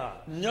as they are.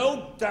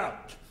 No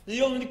doubt.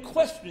 The only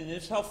question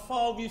is how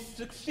far we've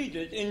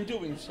succeeded in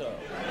doing so.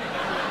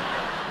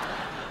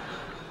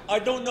 I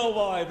don't know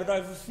why, but I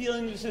have a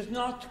feeling this is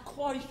not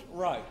quite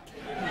right.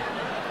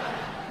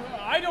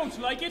 I don't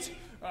like it.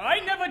 I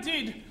never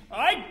did.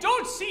 I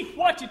don't see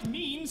what it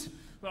means.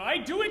 I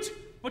do it,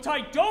 but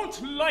I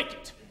don't like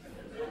it.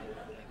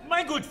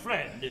 My good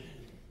friend,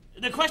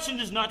 the question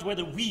is not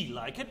whether we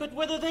like it, but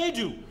whether they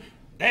do.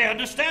 They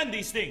understand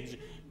these things.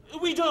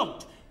 We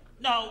don't.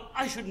 Now,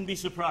 I shouldn't be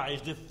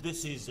surprised if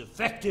this is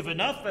effective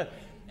enough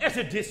at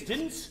a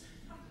distance.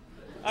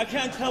 I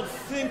can't help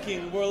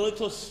thinking we're a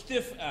little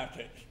stiff at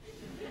it.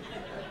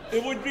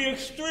 It would be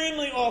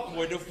extremely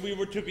awkward if we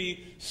were to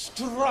be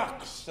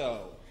struck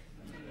so.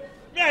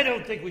 I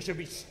don't think we should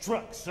be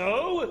struck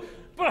so.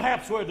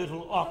 Perhaps we're a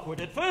little awkward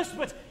at first,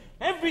 but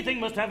everything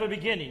must have a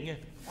beginning.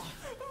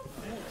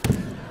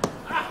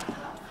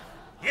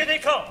 Here they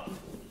come.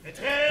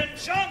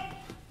 Attention!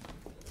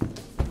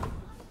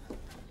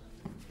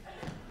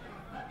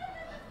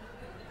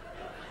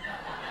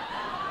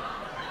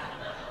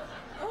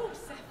 Oh,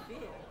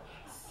 Saphir,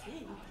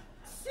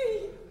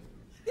 see,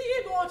 the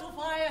immortal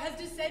fire has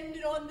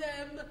descended on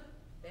them.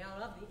 They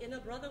are of the inner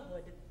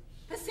brotherhood,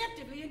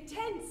 perceptibly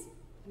intense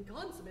and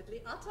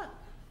consummately utter.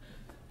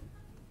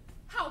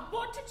 How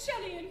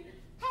Botticellian!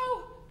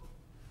 How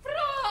Fra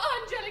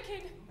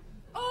Angelican!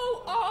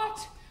 O art,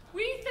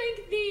 we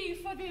thank thee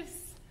for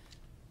this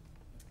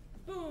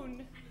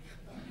boon.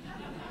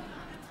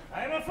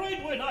 I'm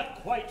afraid we're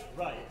not quite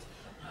right.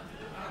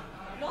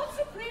 Not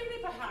supremely,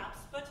 perhaps,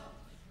 but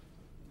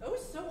oh,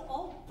 so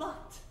all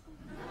but.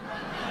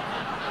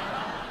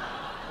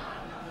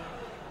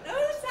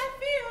 Oh,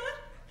 Saphir,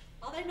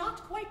 are they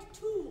not quite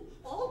too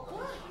all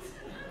but?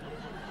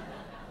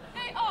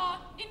 They are,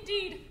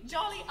 indeed,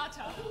 jolly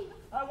utter.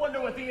 I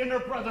wonder what the inner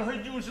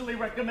brotherhood usually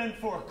recommend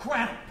for a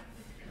cramp.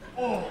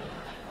 Oh.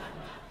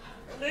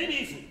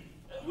 Ladies,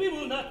 we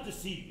will not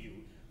deceive you.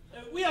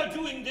 We are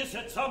doing this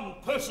at some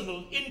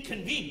personal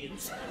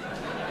inconvenience,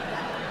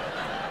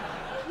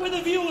 with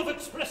a view of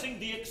expressing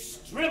the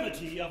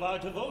extremity of our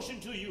devotion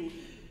to you.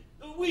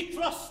 We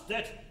trust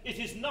that it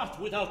is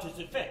not without its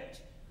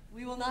effect.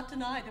 We will not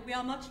deny that we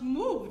are much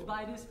moved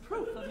by this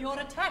proof of your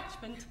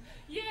attachment.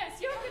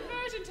 Yes, your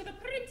conversion to the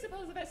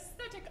principles of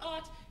aesthetic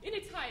art in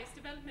its highest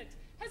development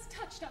has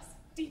touched us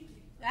deeply.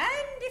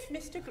 And if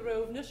Mr.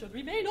 Grosvenor should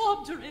remain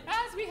obdurate,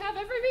 as we have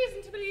every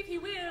reason to believe he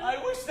will,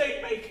 I wish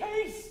they'd make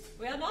haste.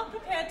 We are not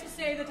prepared to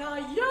say that our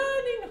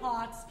yearning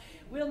hearts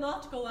will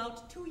not go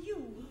out to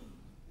you.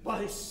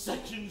 By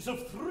sections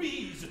of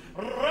threes,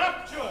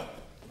 rapture!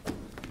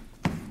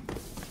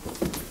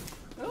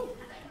 Oh.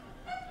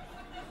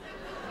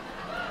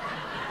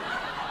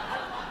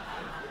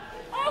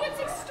 Oh, it's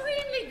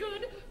extremely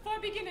good.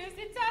 For beginners,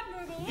 it's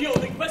admirable. The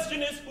only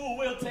question is who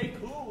will take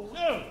who.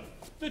 No,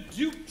 the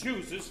Duke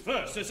chooses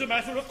first as a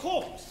matter of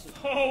course.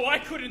 Oh, I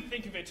couldn't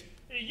think of it.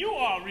 You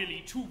are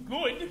really too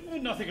good.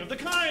 Nothing of the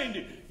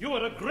kind. You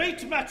are a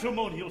great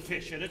matrimonial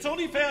fish, and it's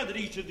only fair that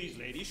each of these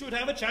ladies should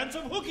have a chance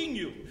of hooking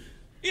you.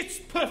 It's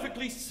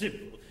perfectly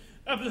simple.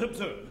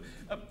 Observe.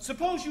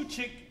 Suppose you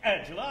take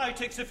Angela, I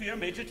take Sophia,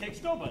 Major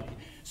takes nobody.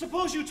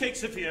 Suppose you take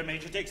Sophia,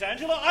 Major takes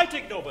Angela, I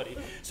take nobody.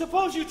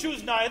 Suppose you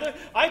choose neither,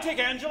 I take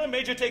Angela,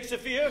 Major takes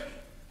Sophia.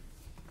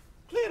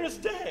 Clear as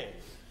day.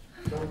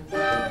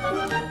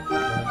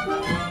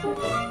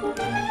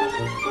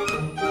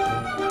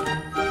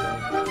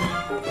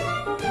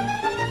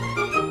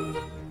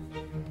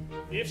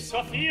 If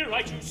Sophia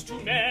I choose to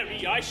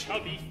marry, I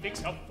shall be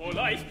fixed up for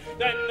life.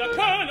 Then the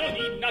colonel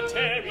need not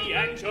tarry,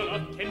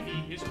 Angela can be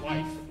his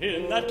wife.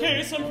 In that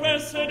case,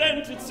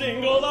 unprecedented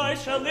single, I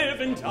shall live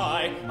and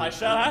die. I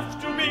shall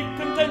have to be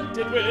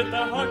contented with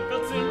a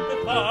heartfelt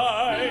sympathy.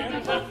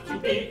 Have to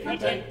be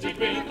contented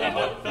with a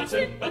heartfelt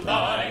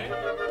sympathy.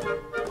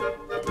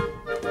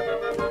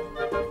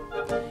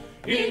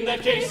 In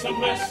that case,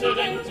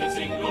 unprecedented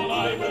single,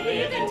 I will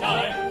live and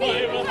die.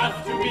 I will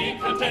have to be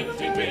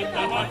contented with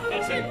the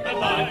heartfelt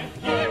sympathy.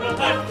 You will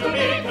have to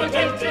be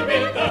contented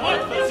with the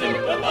heartfelt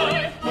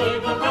sympathy.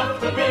 You will have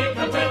to be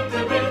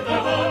contented with the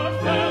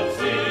heartfelt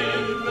sympathy.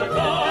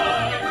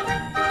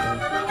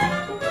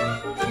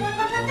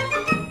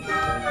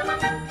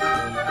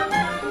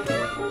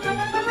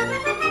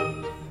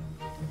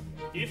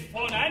 If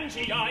on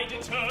Angie I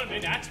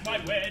determine at my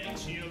wedding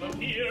she'll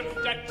appear,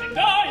 decked in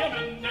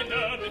diamond and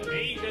ermine,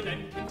 Major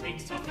then can take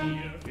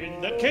Sophia.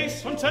 In the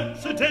case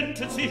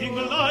unprecedented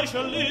single, I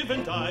shall live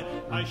and die.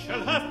 I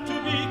shall have to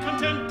be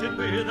contented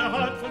with a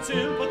heartfelt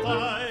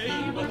sympathy.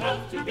 You will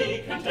have to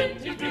be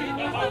contented with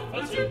a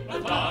heartfelt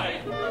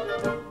sympathy.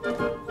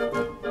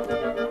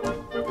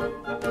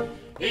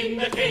 In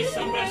the case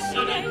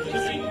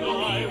unprecedented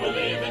single, I will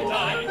live and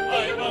die.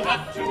 I will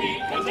have to be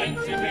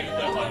contented with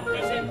the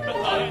heartfelt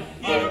sympathy.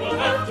 You will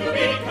have to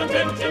be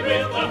contented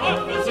with the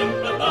heartfelt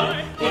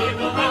sympathy. You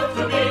will have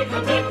to be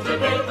contented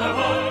with the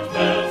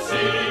heartfelt sympathy.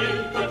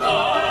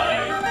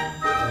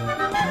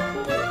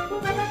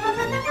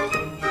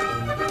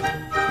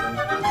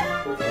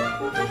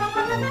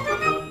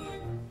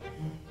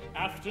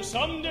 After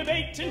some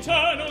debate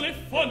internal, if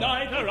for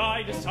neither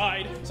I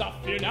decide,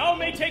 Sophia now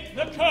may take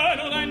the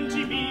colonel, and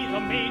she be the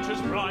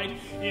major's bride.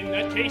 In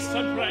that case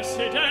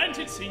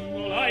unprecedented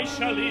single, I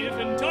shall live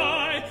and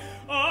die.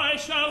 I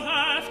shall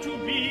have to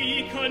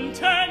be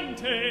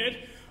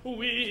contented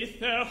with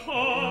their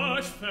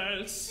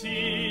heartfelt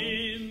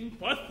sympathy.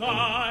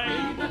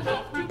 You will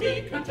have to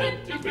be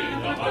contented with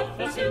a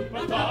heartfelt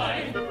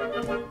sympathy.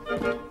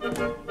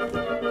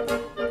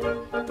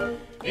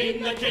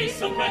 In the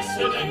case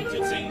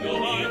unprecedented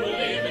single, I will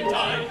live and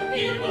die.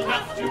 You will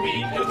have to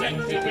be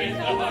contented with a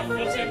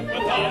heartfelt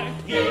sympathy.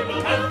 You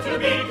will have to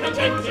be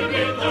contented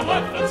with a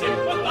heartfelt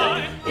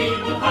sympathy. You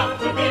will have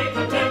to be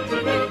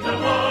contented with a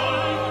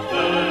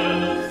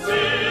heartfelt sympathy.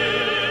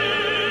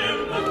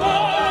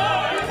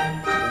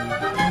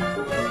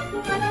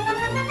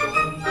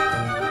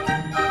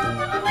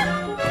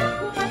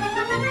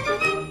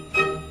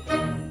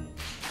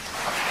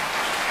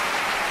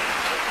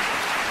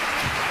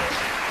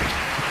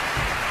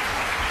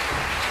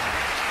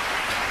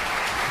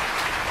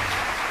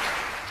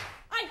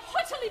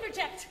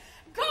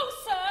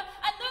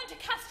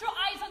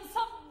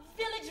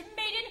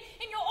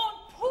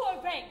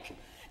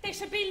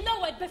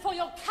 Before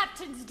your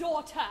captain's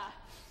daughter.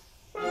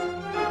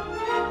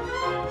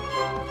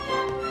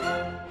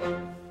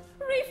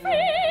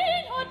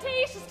 Refrain,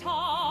 audacious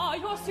tar,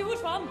 your suit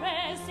from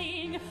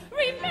pressing.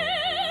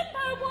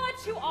 Remember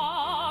what you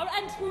are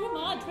and whom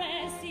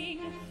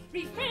addressing.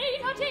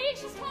 Refrain,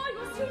 audacious tar,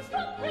 your suit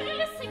from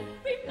pressing.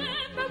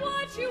 Remember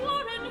what you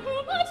are and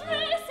whom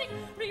addressing.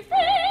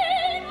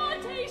 Refrain,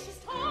 audacious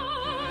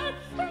tar,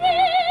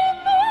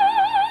 remember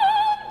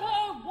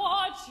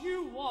what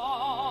you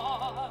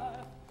are.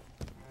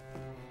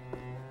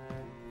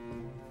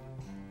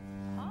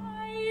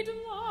 I'd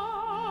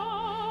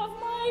love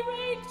my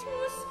rank to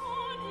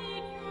son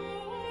in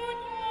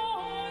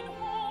union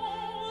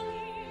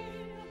holy,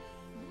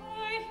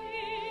 by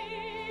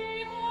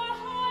him more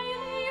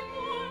highly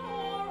born,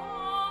 or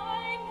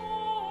I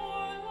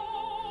more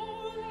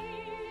lowly.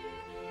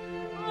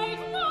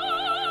 I'd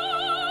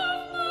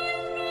love my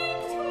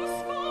rank to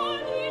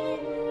son in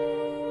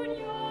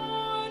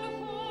union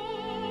holy,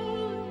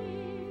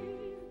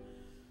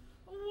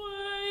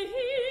 were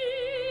he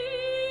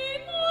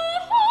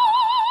more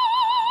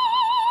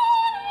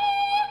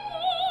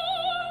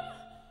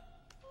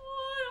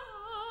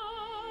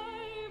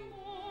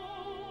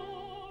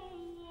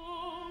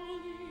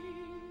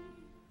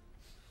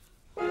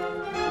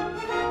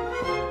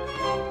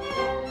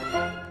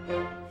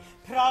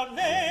Proud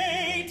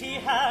lady,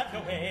 have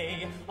your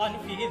way,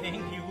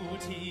 unfeeling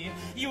beauty.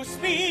 You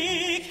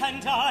speak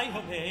and I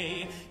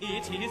obey,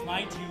 it is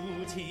my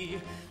duty.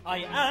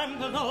 I am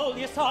the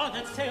lowliest star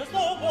that sails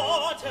the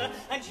water,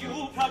 and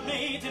you, proud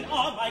maiden,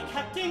 are my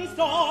captain's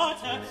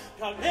daughter.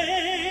 Proud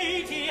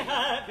lady,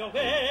 have your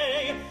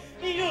way.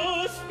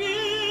 You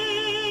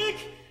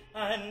speak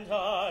and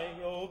I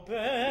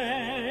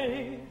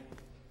obey.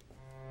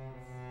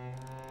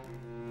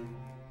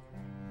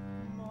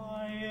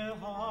 My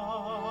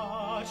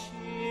heart,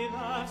 she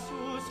laughs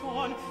to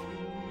scorn,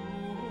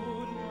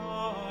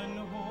 union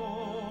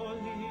holy.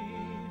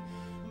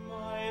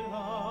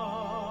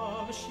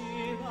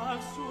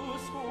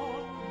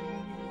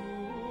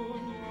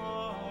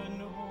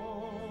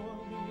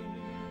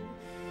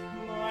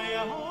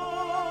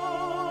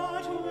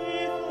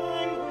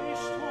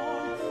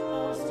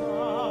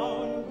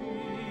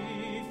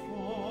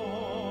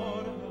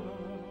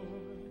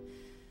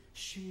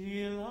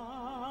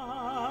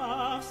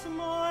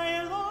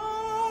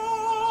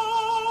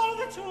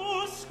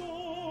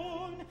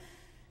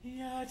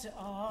 and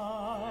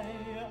I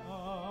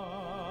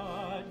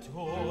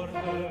adore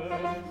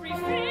her.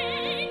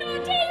 Refrain,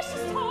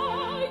 audacious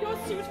tar, your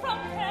suit from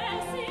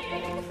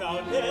passing.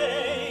 Proud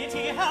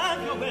lady,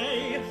 have your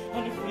way,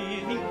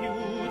 unfeeling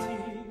beauty.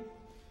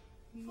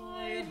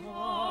 My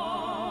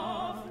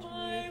heart,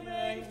 my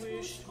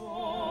vanquished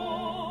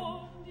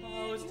form,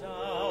 bows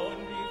down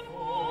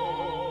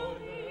before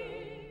her.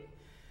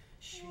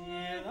 She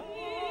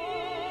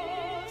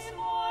loves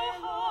my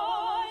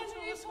heart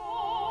is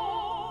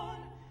torn,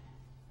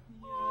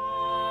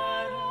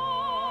 yet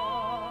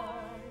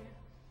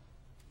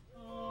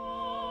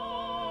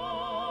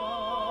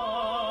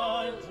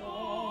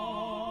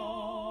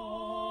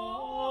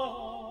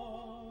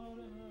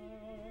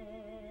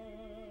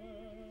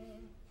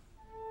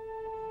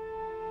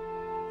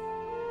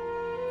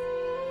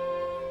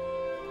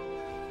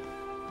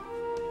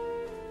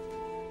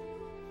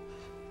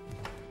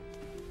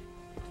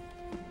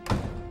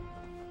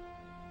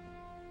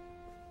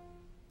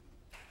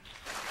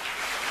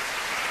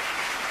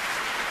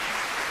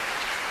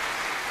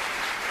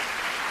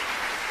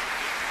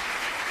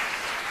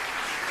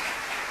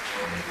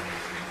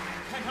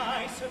Can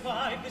I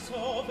survive this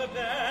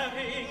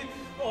overbearing,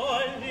 or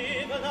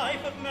live a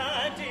life of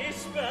mad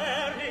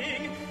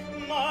despairing?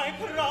 My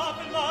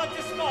proper love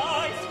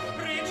despised,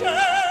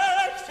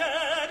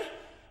 rejected.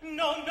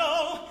 No,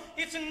 no,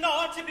 it's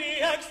not to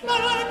be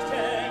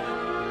expected.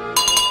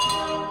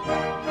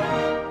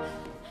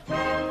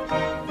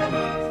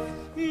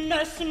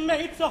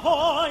 Messmates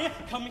ahoy,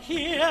 come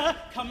here,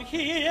 come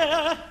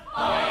here.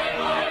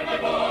 Aye, my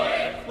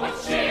boy,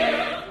 what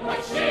cheer,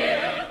 what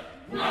cheer?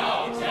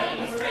 Now tell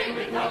us straight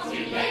without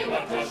delay,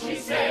 what does she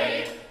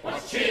say?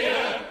 What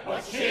cheer,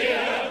 what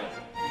cheer?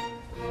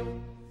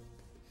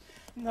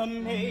 The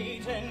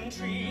maiden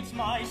treats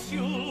my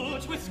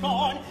suit with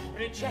scorn,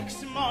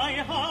 rejects my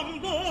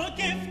humble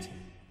gift,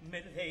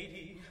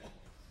 milady.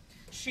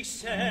 She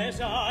says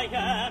I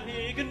am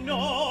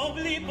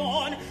ignobly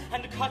born,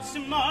 and cuts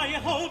my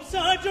hopes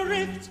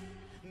adrift,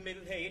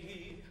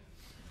 milady.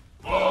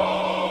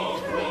 Oh,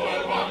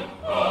 cruel one,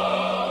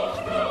 oh,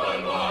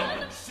 cruel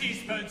one!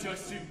 She's burnt your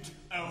suit,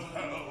 oh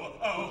ho,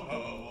 oh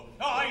ho.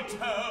 I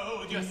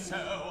told you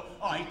so,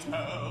 I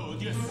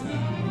told you so.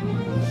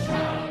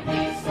 Shall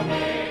we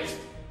submit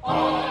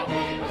all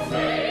we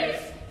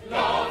mistakes?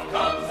 Love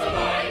comes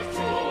alive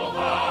to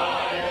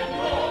high and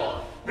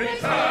low.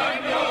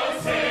 Return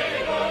your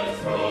sailors,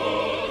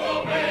 rule the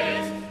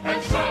waves, and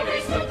shall we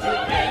stoop to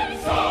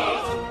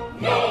insult?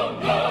 No,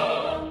 no!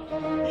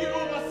 You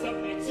must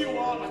submit, you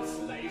are not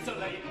slaves, a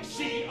lady,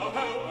 she, oh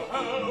ho,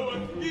 oh ho.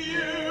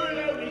 You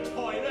lonely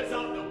toilers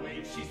on the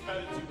waves, she's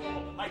burnt you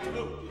all, I told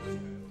you so.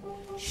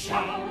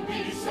 Shall we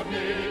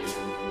submit?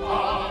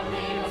 Are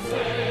we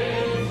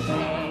mistakes?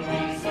 Shall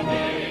we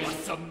submit?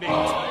 Submit.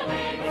 Are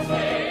we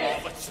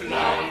mistakes? But slave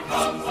Love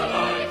comes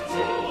alive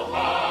too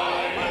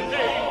high. a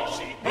lady,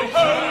 she, oh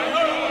ho,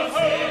 oh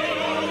ho.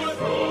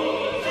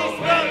 She's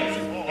burnt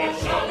you all. And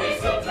shall we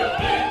stoop to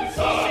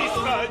insult? She's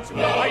burnt you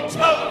all, I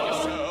told you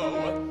so.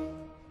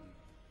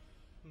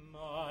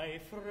 My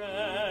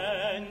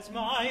friends,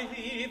 my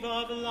leave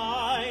of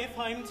life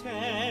I'm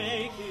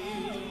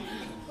taking.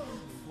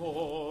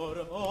 For,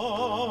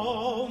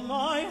 oh,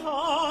 my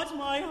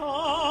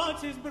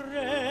heart is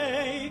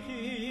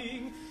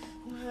breaking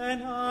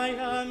when I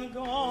am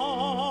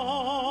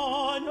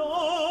gone.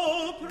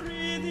 Oh,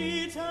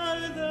 prithee tell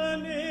the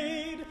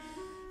maid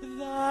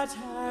that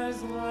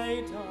as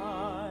I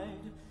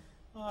died,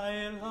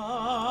 I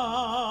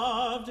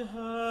loved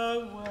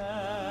her well.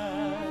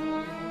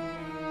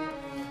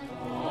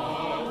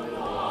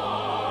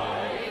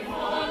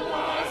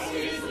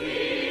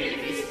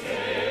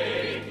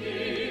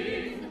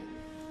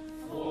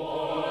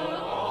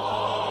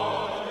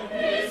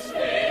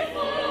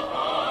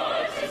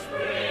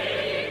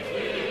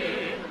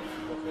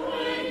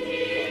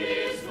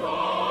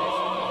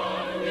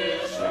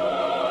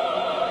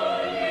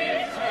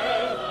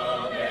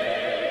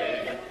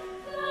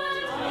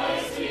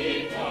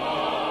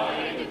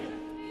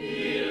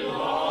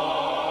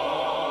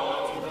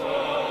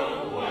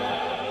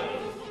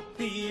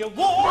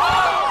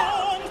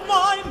 Warned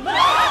my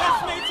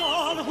messmates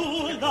all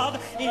who love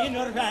in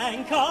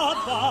rank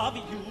above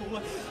you,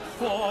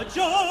 for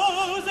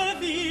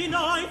Josephine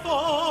I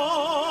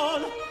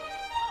fall.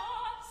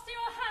 Pass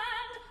your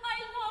hand, I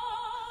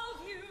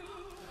love you.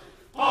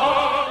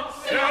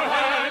 Pass your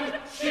hand,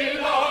 she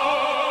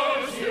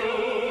loves you.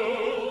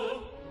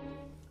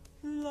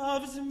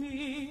 Loves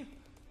me.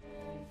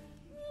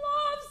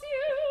 Loves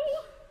you.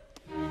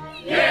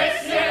 Yes,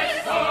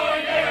 yes, oh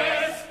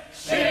yes,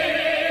 she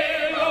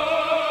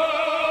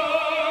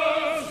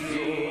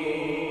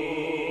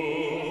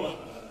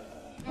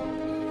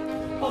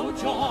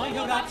joy,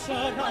 your rapture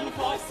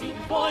unforeseen,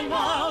 for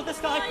now the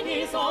sky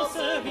is all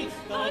serene.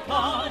 The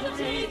God of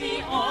day,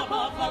 the orb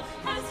of love,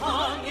 has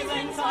hung his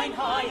ensign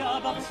high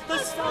above. The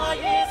sky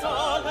is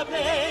all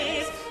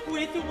ablaze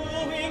with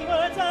wooing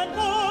words and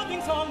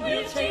loving song.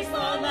 We'll chase the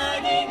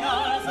lagging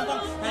hours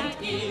along, and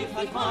if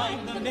I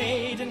find the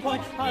maiden coy,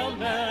 I'll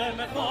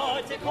murmur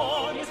for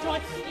decorous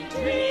joy in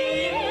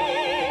dreams.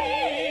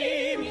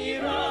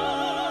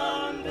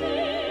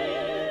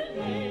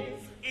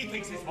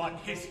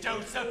 this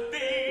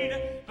Josephine.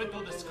 But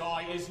though the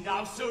sky is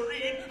now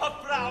serene, a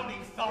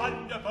frowning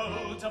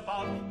thunderbolt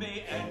above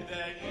may end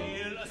their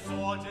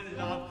ill-assorted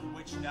love,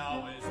 which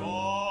now is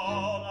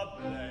all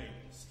ablaze.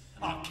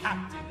 Our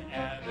captain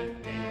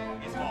Everday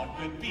is what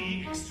would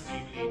be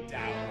extremely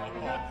down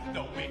upon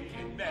the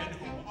wicked men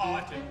who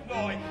art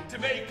employed to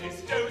make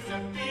his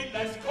Josephine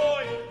less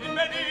coy in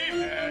many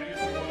various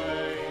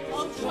ways.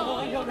 Of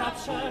joy or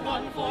rapture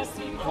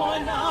unforeseen, for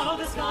now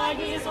the sky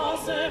is all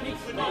serene.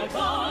 Like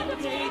on the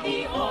day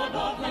the orb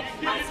of light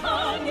has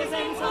hung his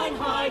ensign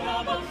high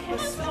above the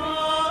sky.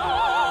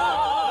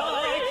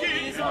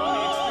 Is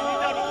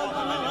all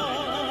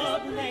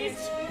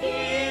ablaze,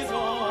 is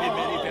all in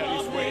many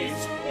various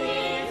ways.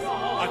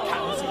 Our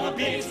captains will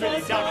be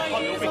extremely down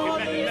upon the wicked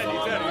men in many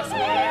various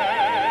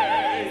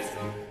ways.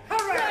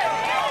 Hooray!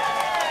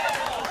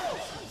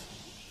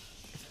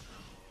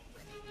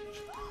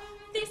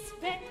 This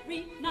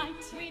very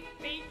night with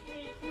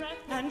bated breath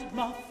and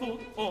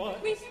muffled oar,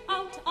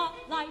 without a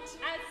light,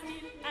 as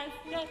near as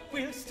death,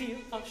 we'll steal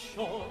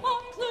ashore.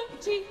 our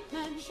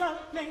clergyman Shall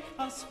make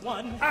us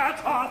one At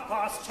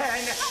 10:30.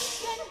 and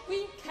then we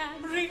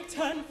can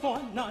return for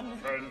none.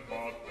 And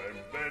what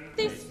then?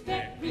 this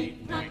very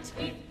night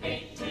with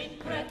bated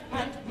breath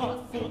And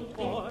muffled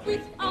oar,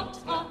 without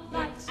a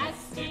light, as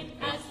near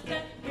as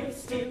death, we'll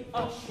steal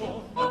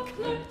ashore. our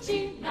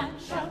clergyman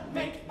Shall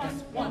make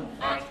us one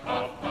at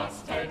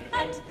 10:30,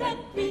 and then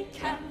we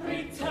can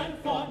return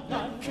for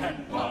none.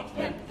 Can what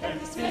then?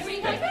 this very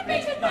night with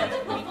bated breath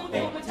and muffled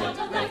oar, without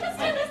a light, as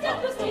near as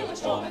death, we'll steal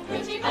ashore. A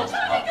clergyman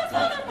shall make us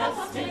one at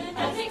 10:30,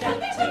 and we can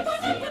return for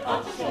none at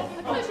ashore. A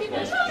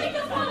clergyman shall make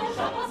us one at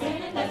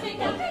 10:30, and we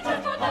can return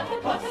for none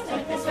at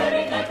ashore. This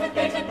very night with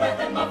bated breath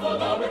and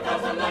muffled oar,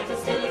 without a light, as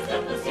still as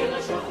death, we'll steal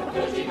ashore. A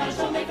clergyman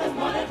shall make us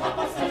one at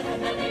 10:30,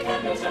 and then we can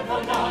return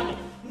for none.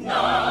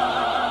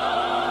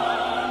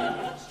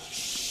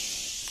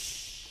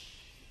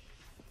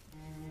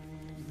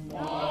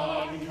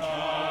 One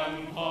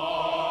can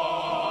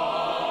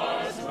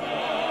pass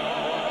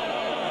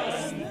when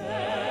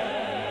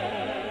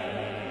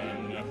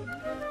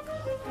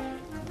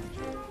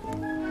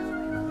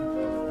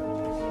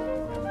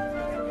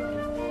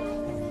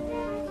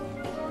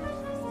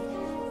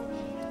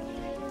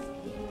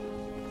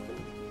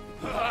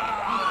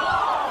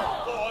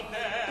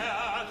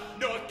Forbear,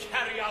 nor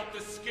carry out the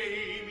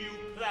scheme you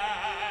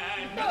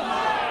planned.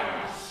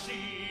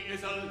 She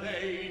is a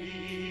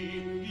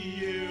lady,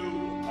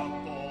 you a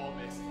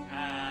formous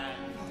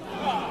and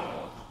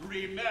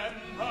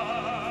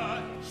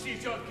remember,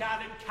 she's your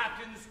gallant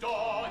captain's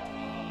daughter,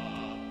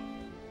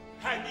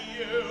 and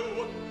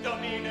you the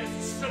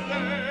meanest slave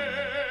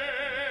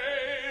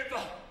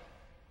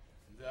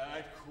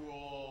that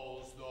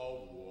crawls the water.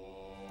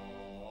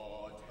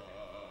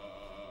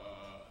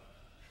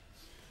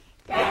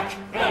 back,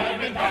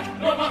 vermin back,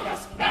 no among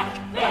us, back,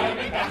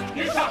 vermin back,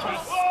 you shall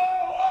us.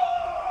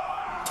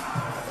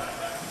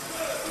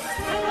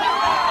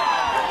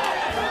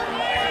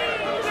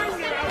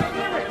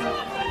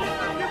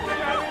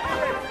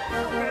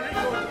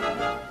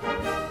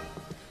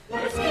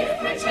 Let's give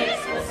the chase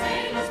for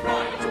sailor's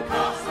bride to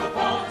cast the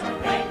water,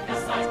 break the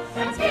sight,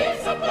 and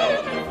gives a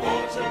broken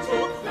fortune to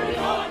the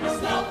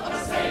honest love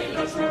of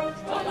sailor true.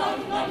 La la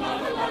la la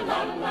la la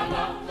la la la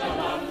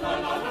la la la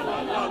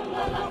la la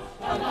la la.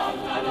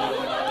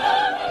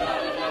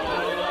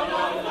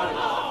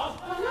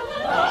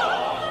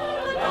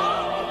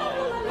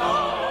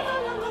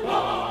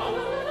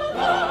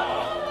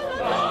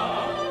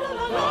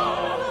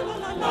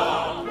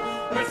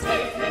 Let's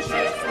take the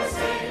ships for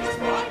sailors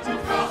bright to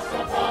cross the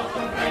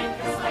water, break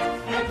the sight,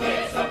 and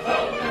here's a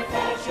broken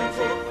fortune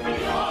to the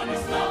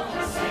honest love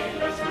of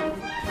sailor true.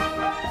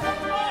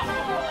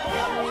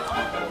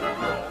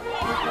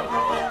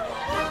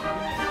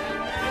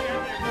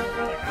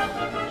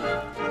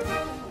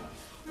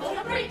 For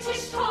the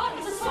British tar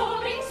is a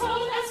soaring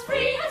soul, as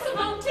free as a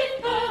mountain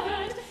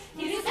bird.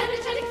 His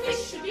energetic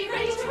fist should be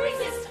ready to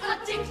resist a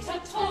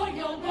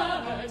dictatorial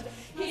word.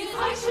 His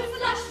eyes should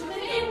flash with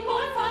an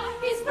inborn fire,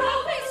 his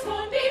brow may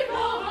scorn be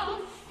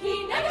wrong.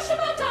 He never should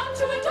bow down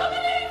to a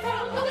dominating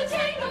frown, or the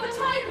tang of a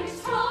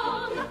tyrant's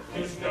tongue.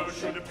 His nose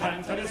should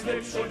pant, and his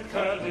lips should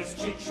curl, his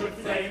cheek should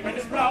flame, and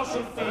his brow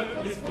should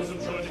furl, his bosom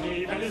should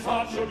heave, and his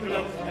heart should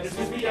glow, and his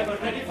fist be ever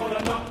ready for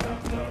a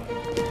knock-knock blow.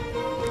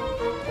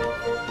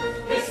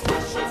 His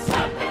foot should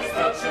stamp, and his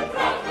throat should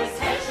growl, his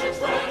hair should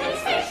twirl, and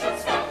his face should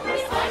scowl,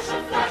 his eyes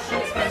should flash,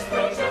 and his breast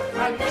should show,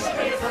 And this is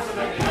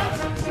possibly not.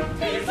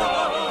 his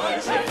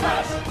eyes should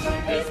flash,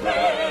 his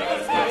breast should show,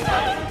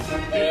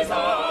 his eyes should flash,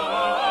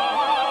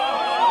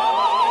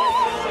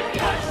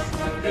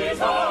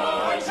 his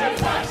eyes should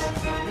flash,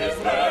 his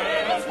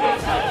breast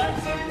should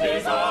show,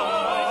 his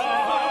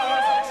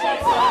eyes should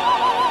flash.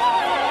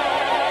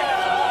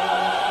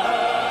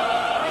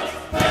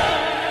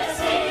 Yes,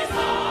 he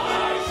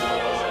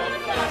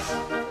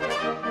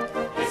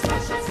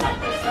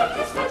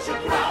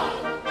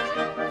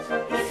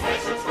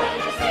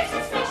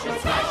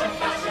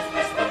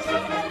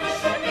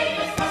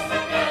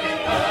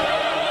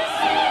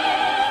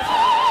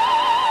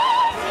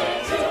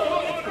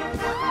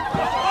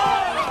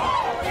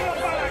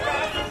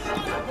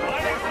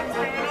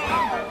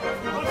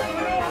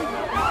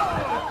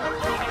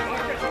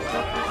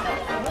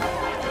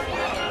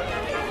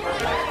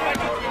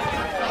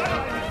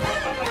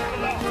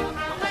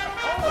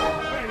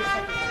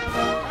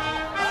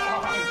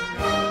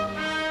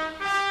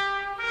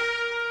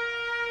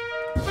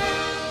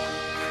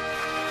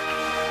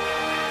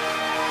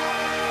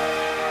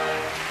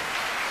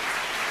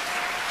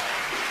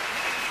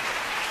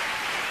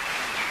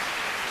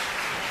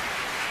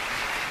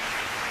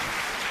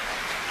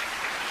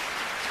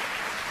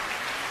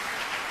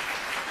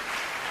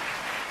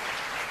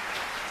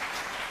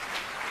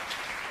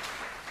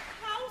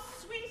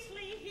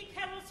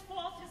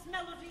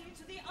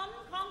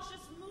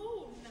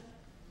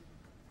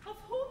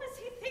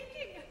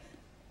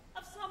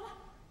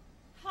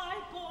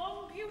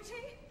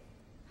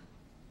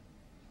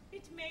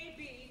may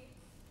be.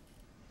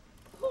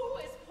 Who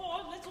is poor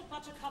little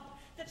Buttercup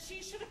that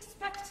she should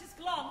expect his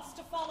glance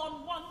to fall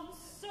on one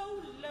so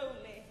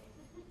lowly?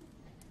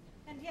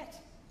 And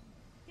yet,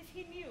 if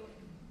he knew,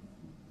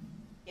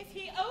 if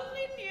he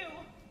only knew.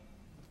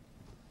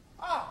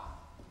 Ah,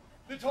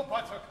 little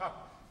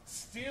Buttercup,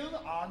 still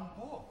on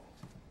board.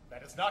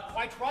 That is not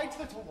quite right,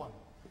 little one.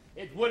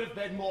 It would have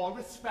been more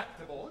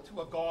respectable to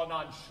have gone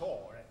on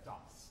shore at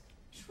dusk.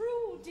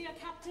 True, dear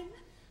Captain,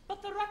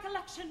 but the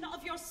recollection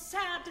of your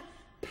sad,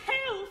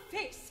 pale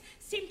face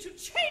seemed to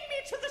chain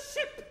me to the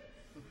ship.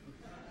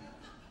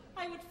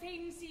 I would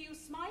fain see you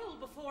smile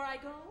before I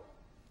go.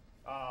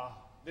 Ah,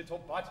 little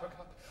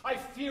Buttercup, I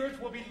fear it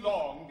will be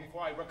long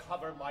before I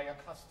recover my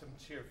accustomed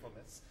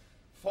cheerfulness,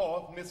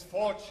 for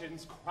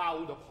misfortunes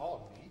crowd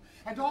upon me,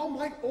 and all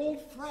my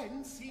old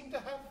friends seem to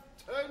have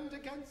turned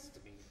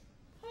against me.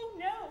 Oh,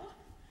 no.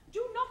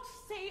 Do not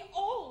say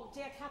all,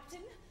 dear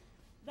Captain.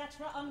 That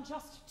were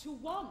unjust to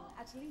one,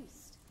 at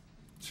least.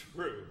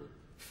 True,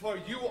 for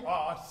you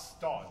are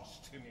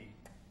staunch to me.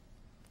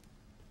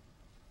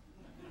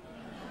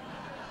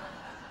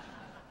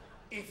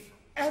 If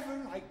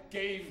ever I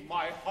gave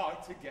my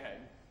heart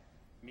again,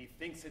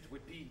 methinks it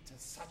would be to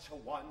such a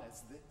one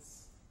as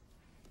this.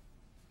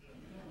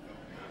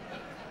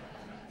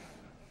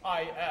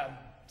 I am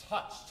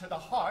touched to the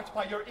heart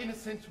by your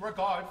innocent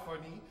regard for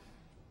me,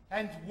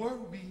 and were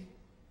we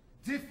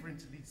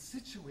differently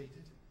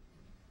situated,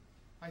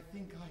 I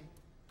think I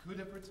could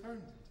have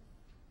returned it.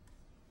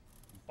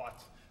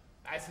 But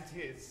as it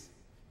is,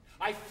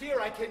 I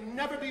fear I can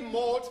never be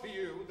more to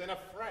you than a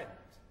friend.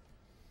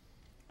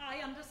 I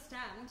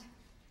understand.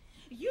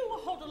 You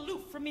hold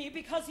aloof from me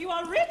because you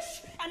are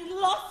rich and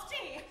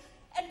lofty,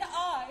 and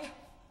I,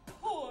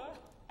 poor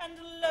and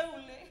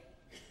lowly.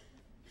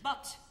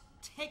 But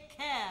take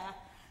care.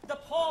 The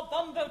poor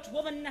bumboat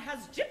woman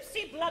has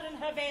gypsy blood in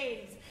her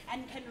veins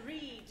and can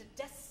read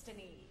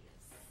destinies.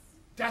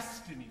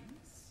 Destinies?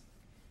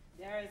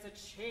 There is a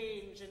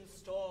change in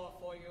store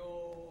for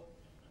you.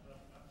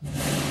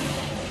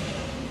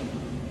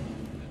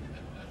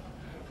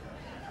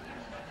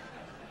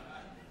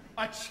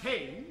 A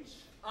change?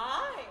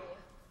 Aye.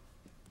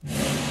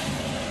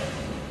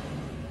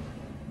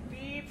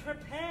 Be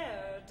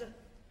prepared.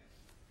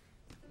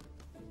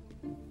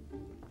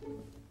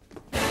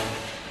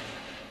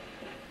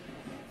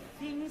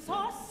 Things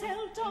are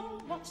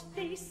seldom what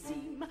they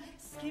seem.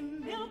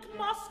 Skim milk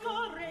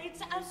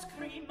masquerades as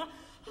cream.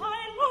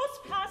 High-lows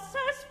pass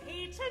as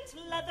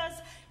patent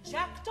leathers.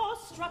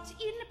 Jackdaws strut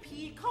in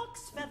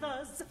peacock's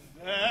feathers.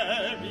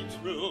 Very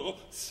true,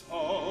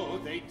 so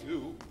they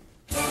do.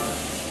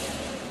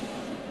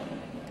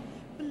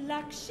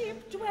 Black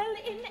sheep dwell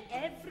in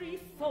every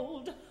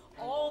fold.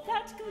 All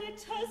that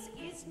glitters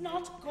is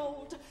not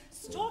gold.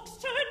 Storks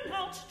turn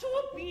out to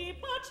be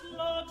but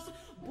logs.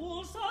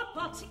 Bulls are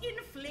but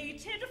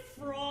inflated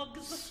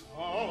frogs.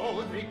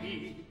 So they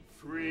be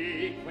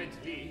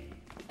frequently.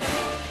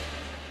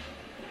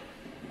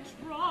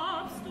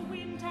 Drops the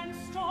wind and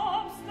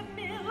stops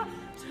the mill.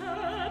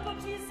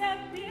 Turbot is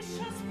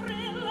ambitious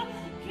frill.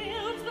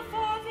 Gild the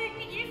farthing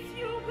if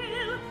you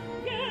will.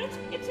 Yet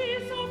it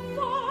is a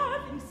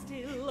farthing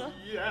still.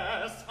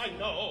 Yes, I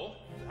know.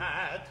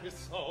 That is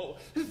so.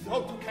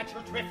 Though to catch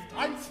your drift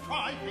I'm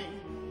striving.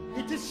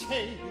 It is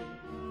shame.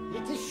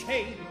 It is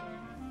shame.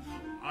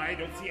 I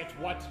don't see at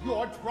what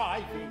you're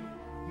driving.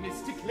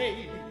 Mystic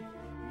lady.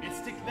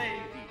 Mystic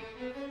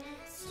lady.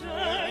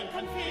 Stern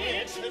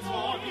convictions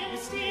or be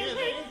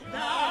stealing,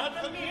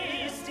 that the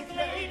mystic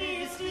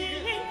lady is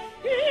stealing,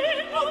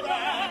 in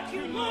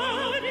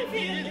oracular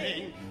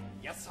revealing.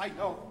 Yes, I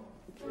know.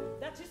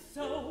 That is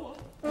so.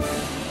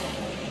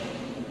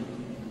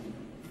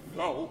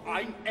 Though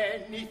I'm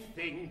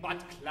anything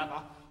but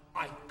clever,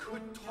 I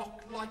could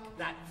talk like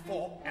that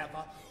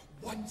forever.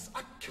 Once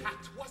a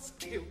cat was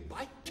killed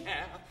by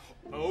care,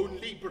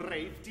 only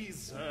brave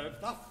deserve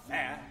the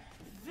fair.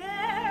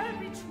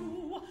 Very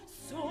true,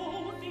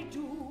 so they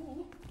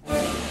do.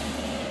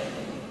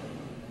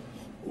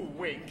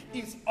 Wink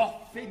is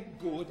often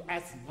good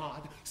as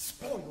nod,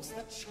 spoils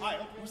the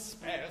child who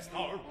spares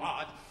the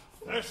rod.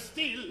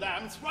 Thirsty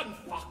lambs run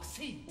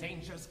foxy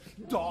dangers,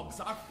 dogs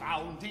are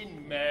found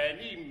in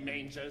many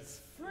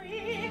mangers.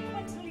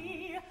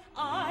 Frequently,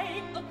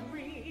 I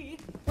agree.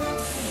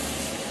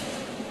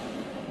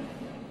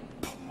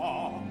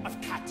 Paw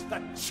of cat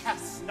the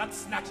chestnut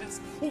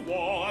snatches,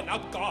 worn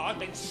out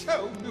garments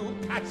show new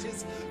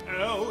patches.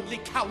 Only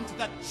count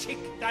the chick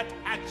that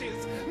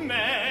hatches,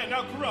 men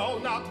are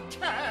grown up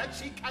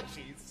catchy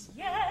catchies.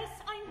 Yes,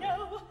 I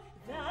know,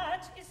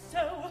 that is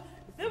so.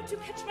 Though to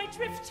catch my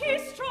drift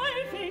he's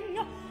striving,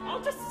 I'll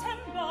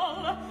dissemble,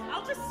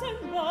 I'll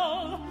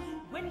dissemble.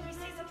 When he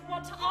sees at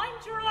what I'm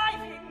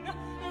driving,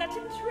 let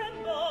him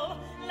tremble,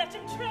 let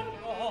him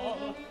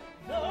tremble.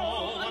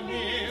 Though a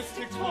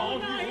mystic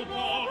tone I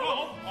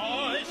borrow,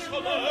 I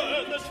shall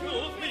learn the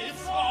truth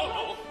with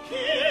sorrow.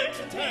 Here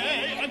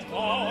today and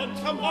gone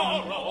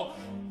tomorrow.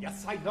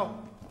 Yes, I know.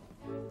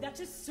 That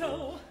is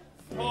so.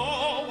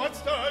 For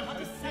what's done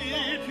to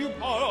feed you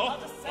borrow,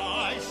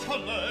 I shall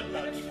learn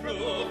the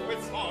truth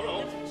with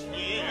sorrow.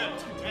 Here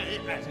today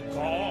and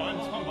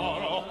gone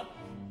tomorrow.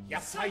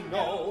 Yes, I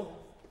know.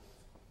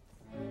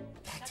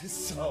 That is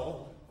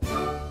so.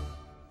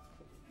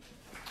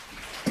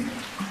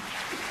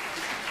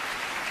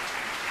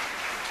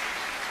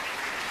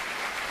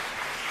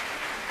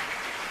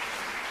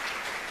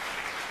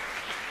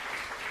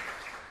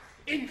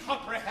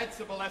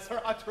 Incomprehensible as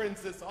her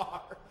utterances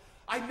are,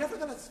 I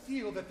nevertheless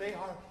feel that they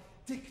are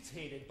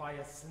dictated by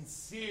a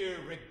sincere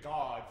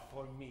regard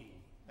for me.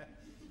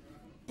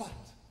 But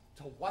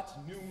to what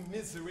new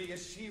misery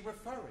is she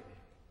referring?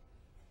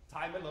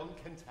 Time alone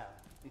can tell.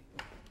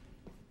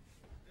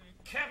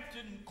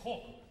 Captain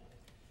Corporal,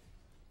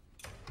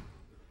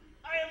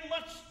 I am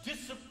much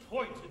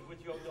disappointed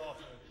with your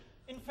daughter.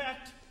 In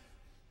fact,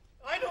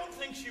 I don't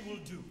think she will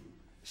do.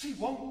 She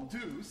won't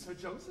do, Sir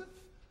Joseph?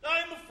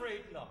 I'm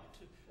afraid not.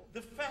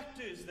 The fact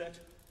is that,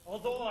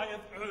 although I have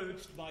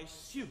urged my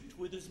suit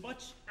with as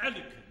much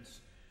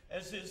elegance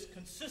as is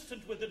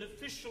consistent with an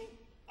official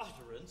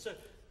utterance,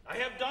 I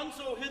have done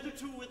so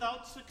hitherto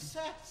without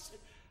success.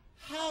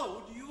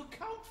 How do you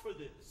account for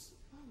this?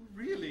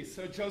 Really,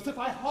 Sir Joseph,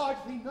 I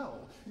hardly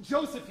know.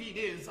 Josephine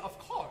is, of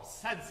course,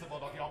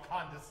 sensible of your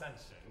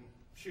condescension.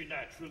 She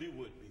naturally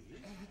would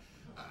be.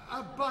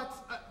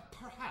 But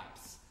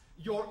perhaps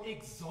your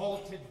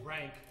exalted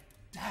rank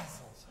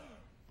dazzles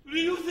her. Do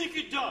you think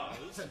it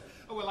does?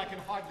 Well, I can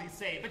hardly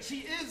say, but she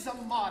is a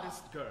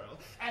modest girl,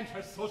 and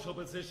her social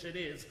position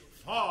is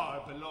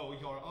far below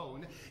your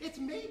own. It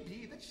may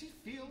be that she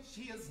feels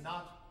she is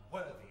not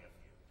worthy of you.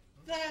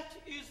 That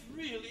is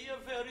really a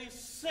very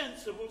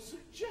sensible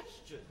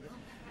suggestion,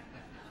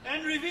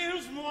 and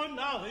reveals more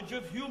knowledge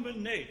of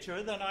human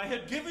nature than I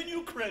had given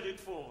you credit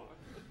for.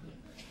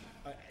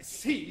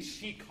 See,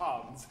 she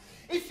comes.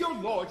 If your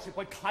lordship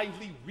would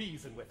kindly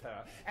reason with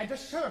her and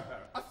assure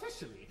her,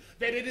 officially,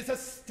 that it is a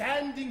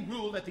standing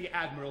rule at the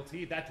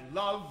Admiralty that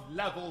love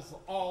levels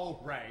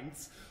all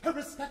ranks, her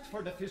respect for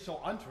an official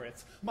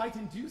utterance might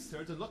induce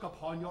her to look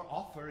upon your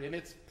offer in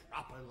its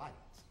proper light.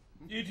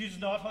 It is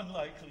not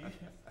unlikely.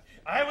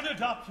 I will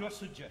adopt your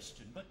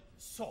suggestion, but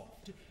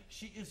soft,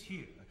 she is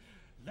here.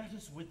 Let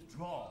us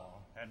withdraw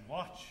and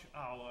watch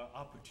our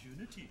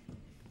opportunity.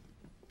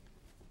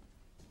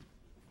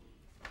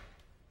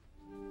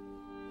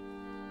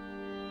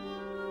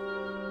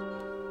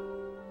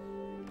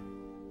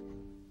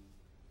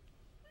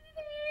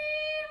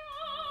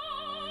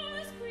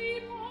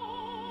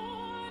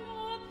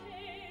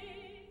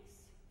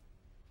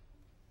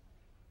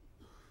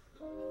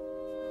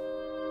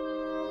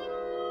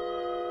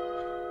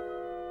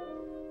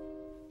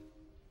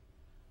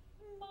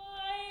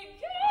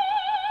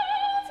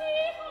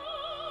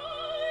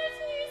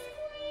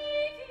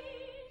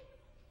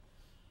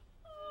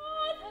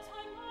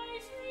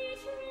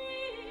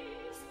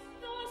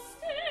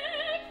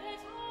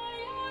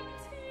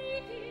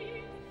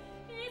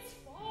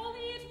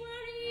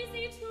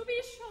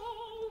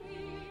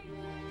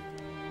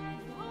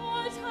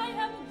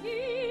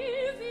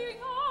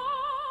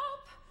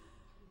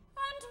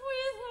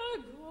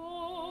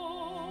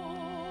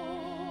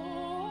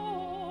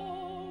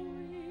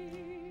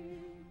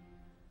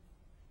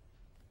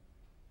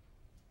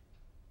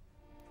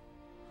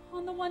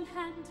 On the one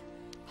hand,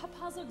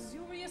 Papa's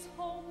luxurious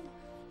home,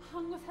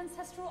 hung with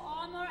ancestral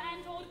armor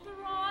and old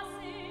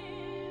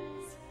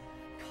brasses,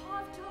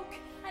 carved oak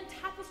and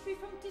tapestry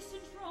from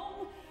distant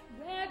Rome,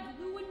 rare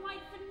blue and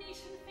white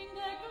Venetian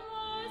finger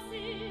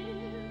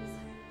glasses,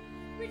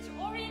 rich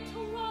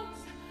oriental rugs,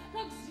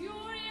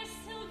 luxurious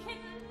silken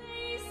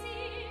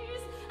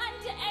laces, and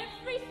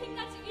everything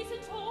that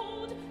isn't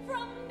old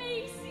from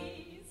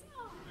Macy's.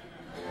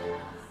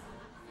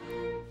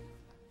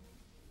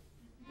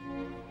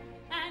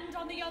 And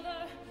on the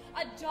other,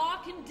 a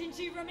dark and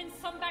dingy room in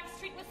some back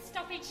street with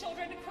stuffy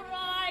children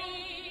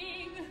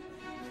crying,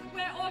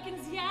 where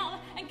organs yell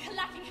and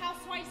clacking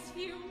housewives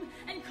fume,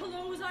 and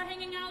clothes are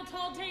hanging out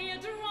all day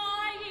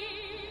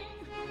drying,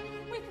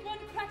 with one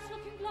cracked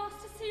looking glass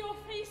to see your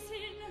face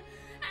in,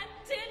 and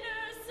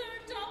dinner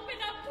served up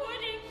in a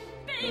pudding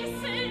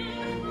basin.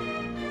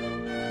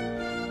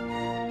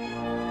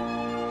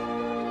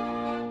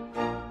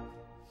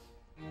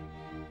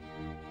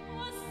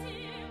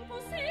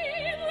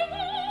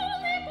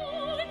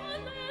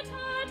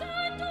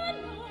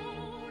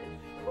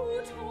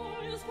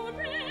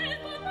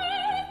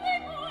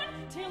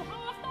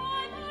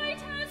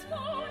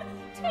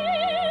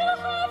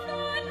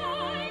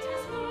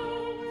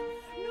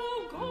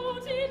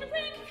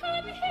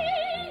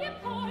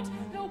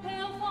 No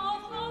wealth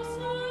of house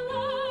or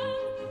land,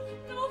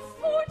 no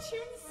food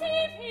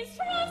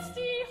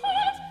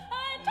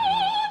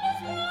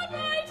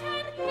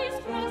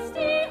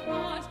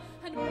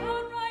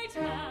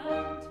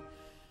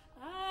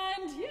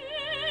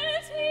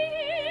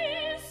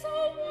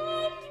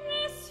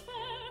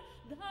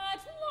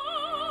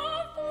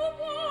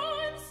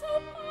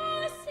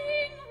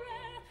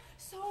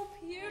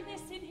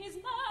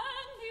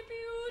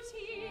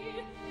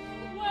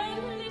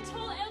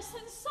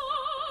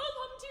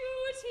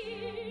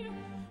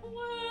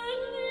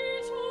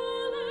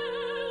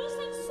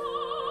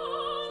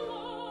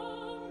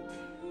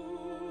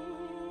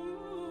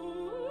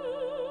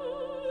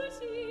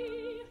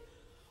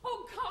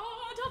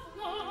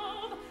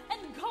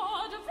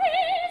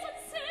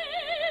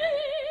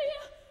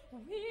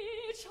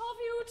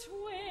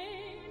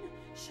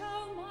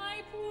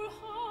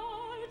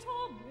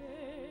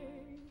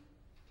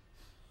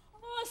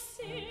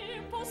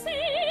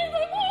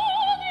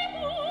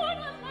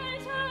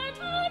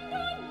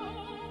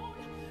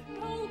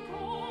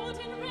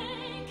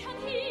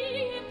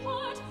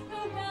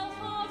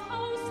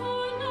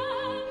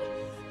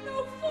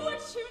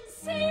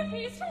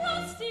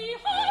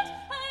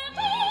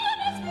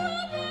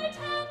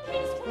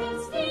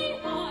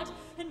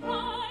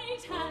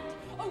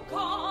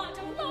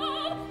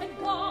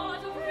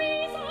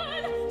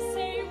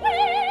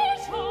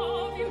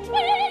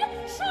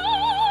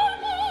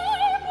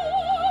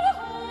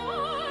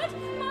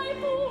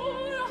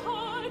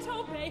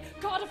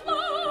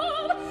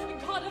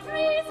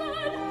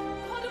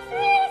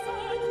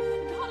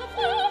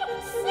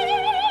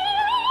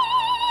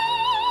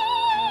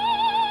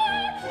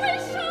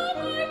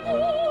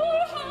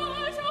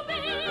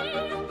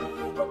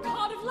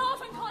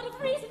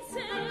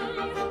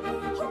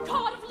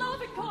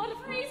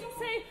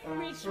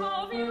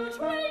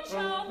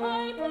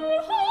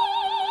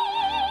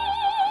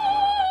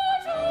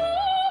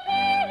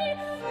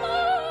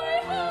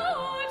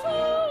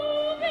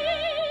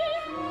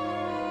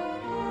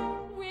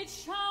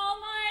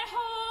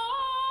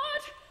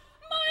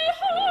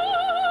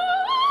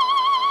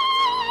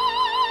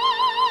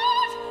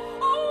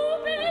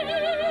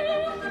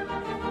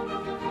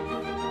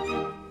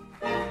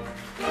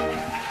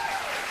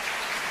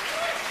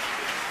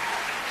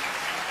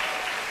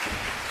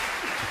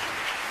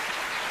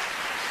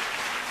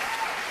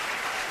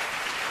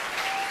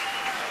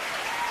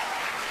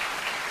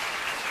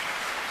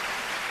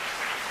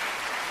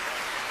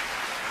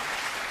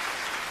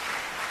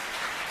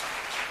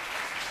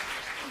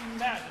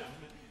Madam,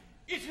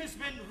 it has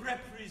been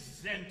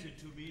represented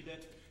to me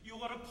that you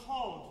are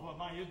appalled by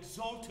my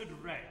exalted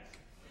rank.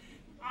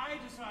 I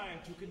desire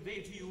to convey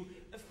to you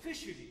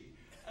officially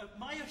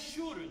my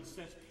assurance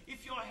that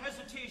if your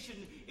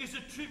hesitation is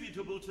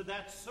attributable to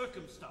that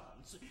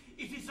circumstance,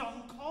 it is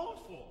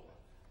uncalled for.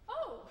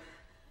 Oh,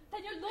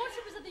 then your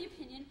lordship is of the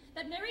opinion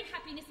that married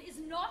happiness is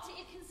not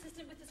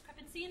inconsistent with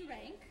discrepancy in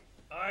rank?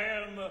 I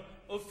am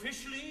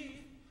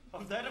officially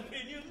of that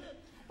opinion.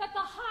 That the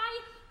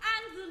high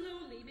and the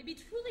lowly may be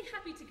truly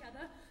happy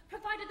together,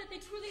 provided that they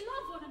truly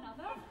love one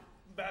another.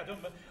 Madam,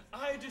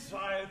 I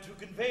desire to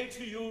convey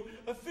to you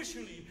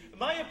officially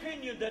my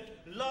opinion that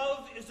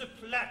love is a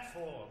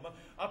platform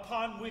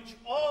upon which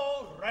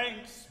all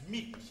ranks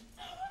meet.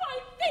 I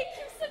thank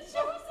you, Sir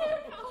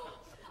Joseph! Oh,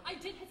 I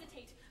did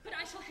hesitate, but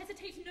I shall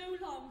hesitate no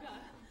longer.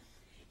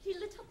 He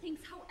little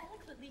thinks how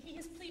eloquently he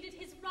has pleaded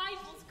his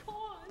rival's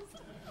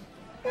cause.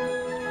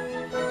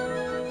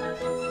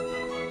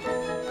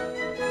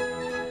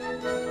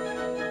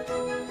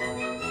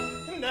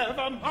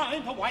 Never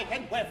mind the why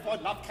and wherefore,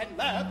 love can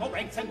level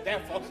ranks, and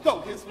therefore,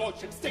 though his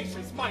lordship's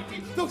station's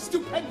mighty, though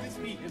stupendous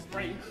be his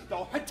brain,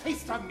 though her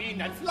tastes are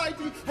mean and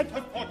flighty, and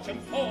her fortune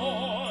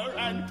poor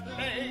and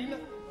plain.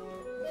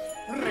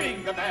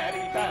 Ring the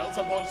merry bells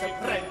of lordship,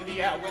 rend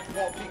the air with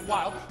walking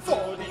wild,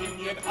 for the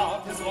union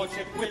of his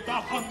lordship with the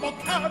humble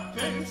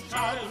captain's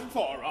child,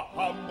 for a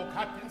humble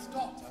captain's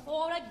daughter,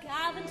 For a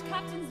gallant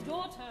captain's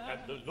daughter, And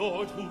the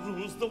Lord who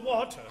rules the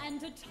water,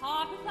 and a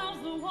tar who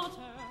plows the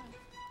water.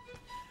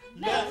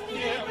 Let the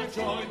air with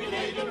joy be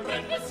laden,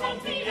 rend the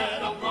songs the air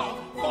above,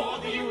 for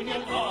the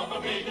union of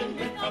a maiden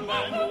with a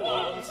man who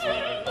wants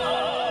her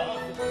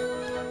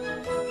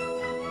love.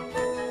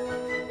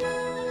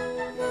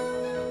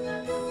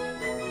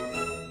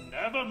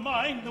 never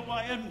mind the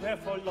why and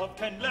wherefore, love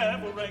can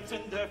level ranks,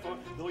 and therefore,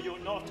 though you're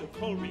not a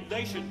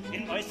correlation,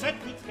 in my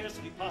set could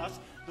scarcely pass,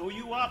 though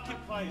you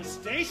occupy a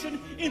station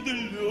in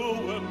the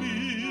lower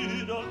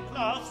middle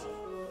class.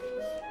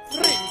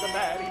 Ring the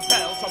merry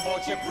bells of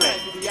lordship,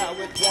 rend the air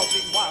with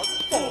walking wild,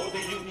 for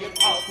the union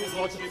of his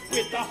lordship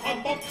with the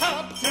humble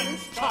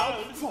captain's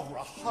child, for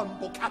a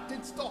humble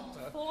captain's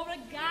daughter, For a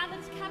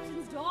gallant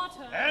captain's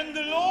daughter, And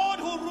the Lord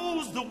who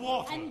rules the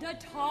water, and a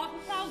tar who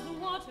plows the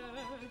water.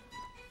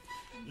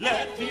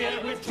 Let the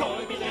air with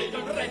joy be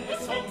laden, rend the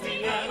songs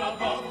the air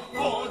above,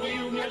 for the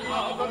union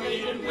of a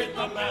maiden with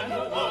a man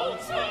who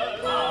wants her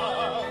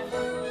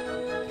love.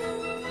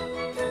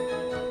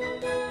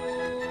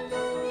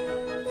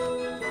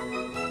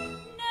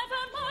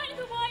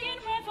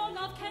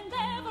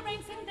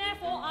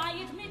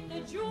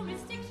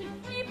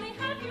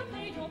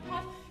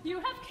 You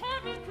have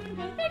carried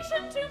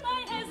conviction to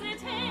my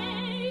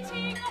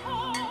hesitating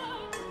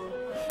heart.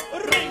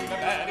 ring the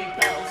merry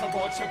bells of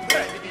lordship,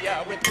 rend the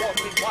air with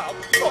walking wild,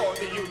 for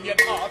the union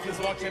of his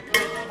lordship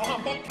with a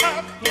humble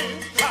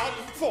captain's child,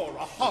 for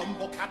a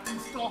humble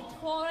captain's daughter,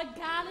 For a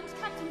gallant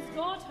captain's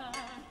daughter,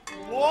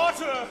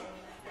 water,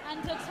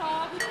 and a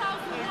tar who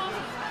plows the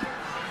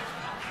water.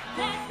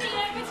 Let the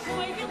air with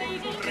joy be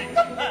laden, ring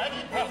the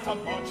merry bells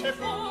of lordship,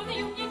 for the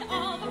union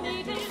of a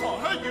maiden. for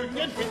her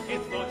union with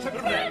his lordship,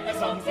 Rend the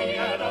songs the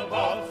air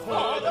above,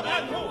 for the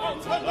man who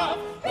wants her love.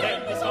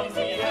 Rend the songs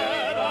the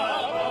air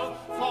above,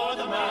 for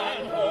the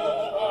man who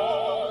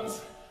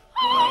wants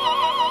her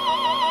love.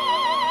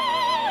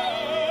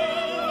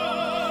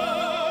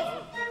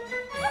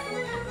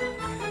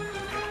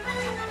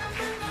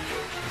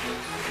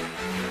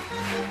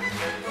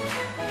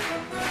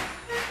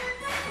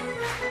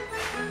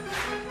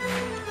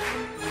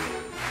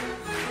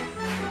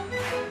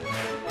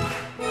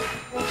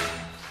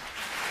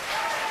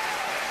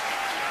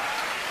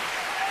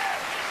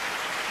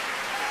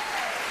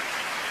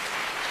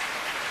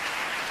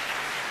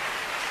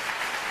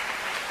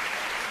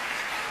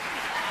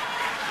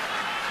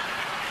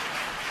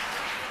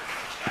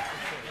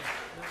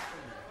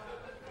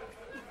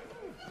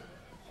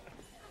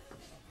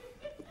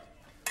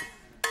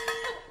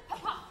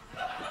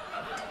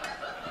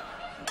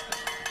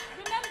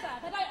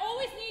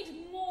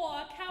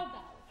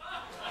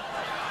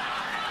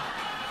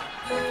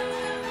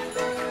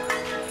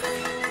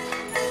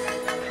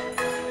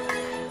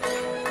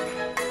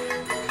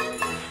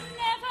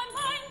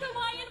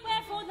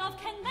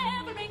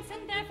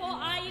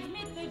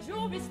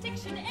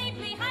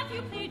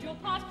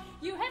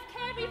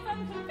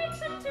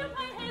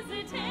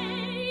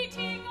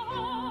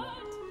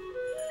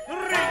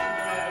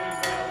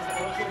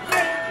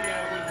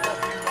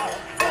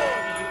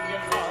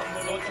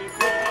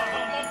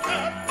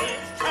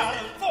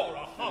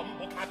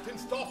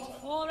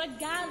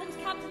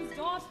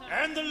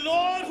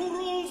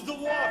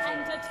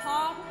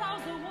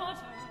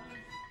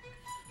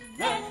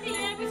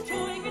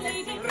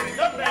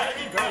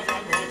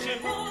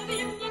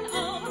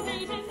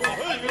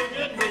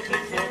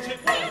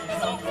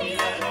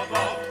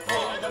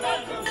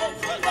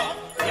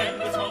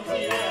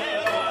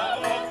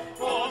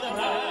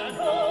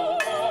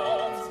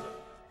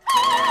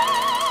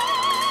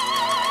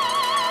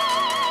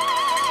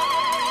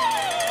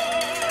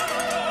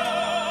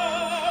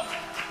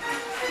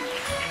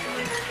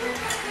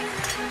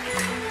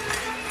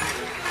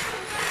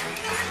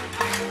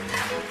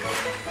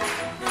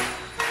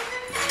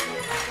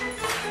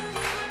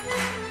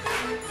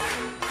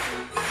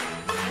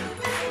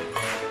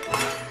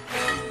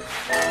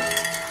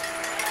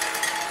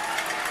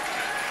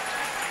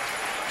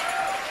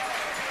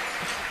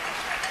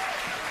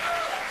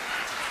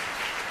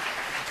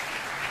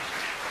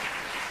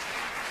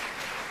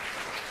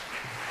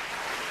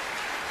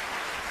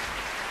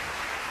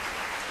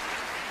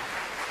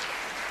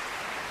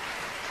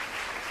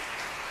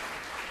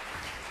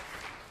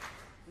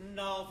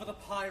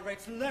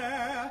 pirate's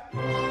lair.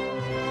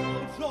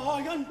 Oh,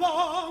 joy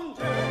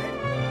unbounded,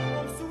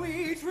 oh,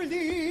 sweet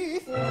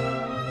relief,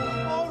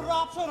 oh,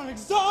 rapture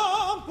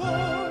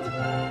unexampled,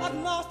 at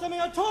last I may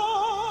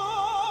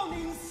atone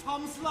in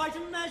some slight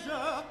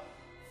measure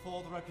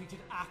for the repeated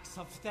acts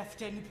of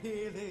theft and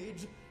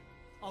pillage,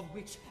 of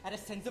which at a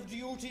sense of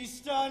duty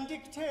stern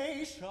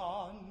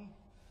dictation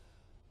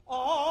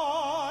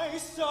I,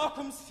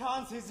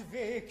 circumstance's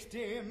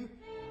victim,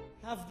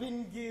 have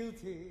been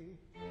guilty.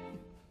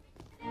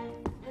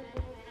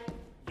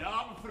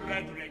 Young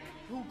Frederick,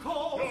 who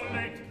calls your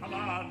late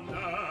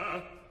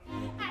commander,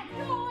 And I,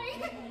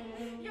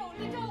 your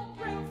little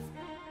proof.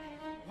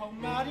 Oh,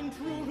 mad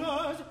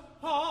intruders,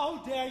 how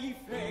dare ye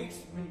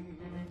face me?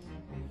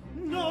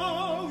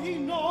 Know ye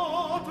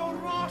not, O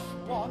rash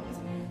ones,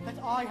 that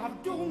I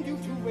have doomed you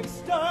to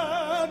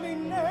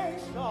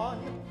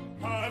extermination?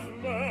 have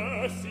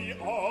mercy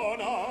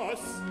on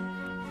us.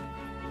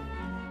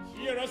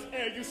 Hear us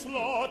ere you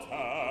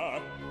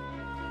slaughter.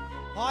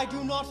 I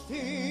do not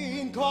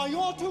think I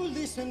ought to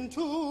listen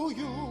to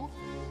you,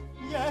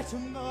 yet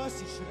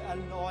mercy should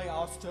alloy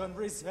our stern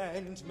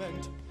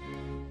resentment.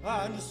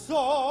 And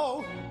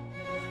so,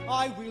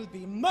 I will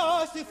be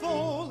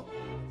merciful.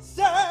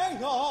 Say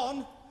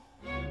on.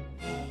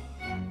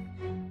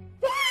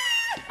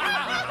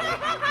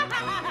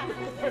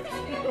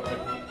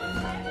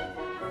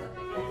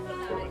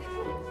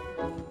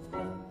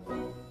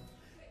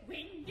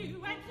 When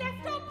you had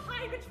left our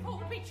pirate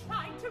fort, we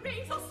tried to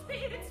raise our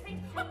spirits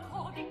faint,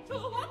 according to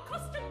our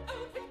custom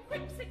oath with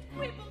quips and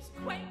quibbles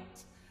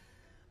quaint.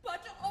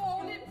 But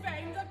all in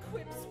vain the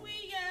quips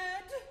we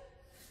had.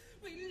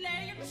 We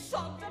lay and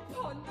shot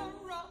upon the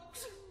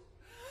rocks,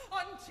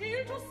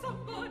 until to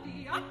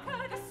somebody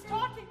occurred a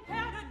startling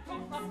paradox.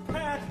 A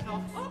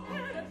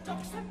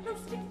paradox, a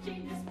most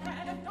ingenious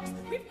paradox,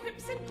 with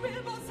quips and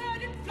quibbles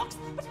and in flocks,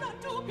 but none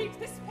to beat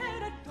this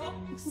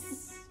paradox.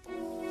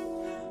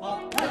 A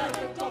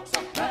paradox,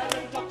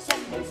 a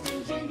most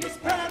ingenious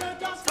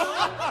paradox. A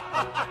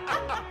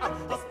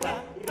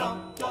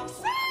paradox.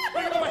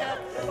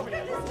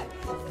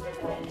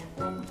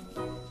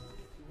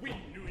 We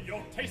knew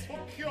your taste for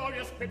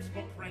curious quips,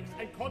 for pranks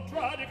and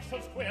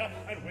contradictions queer,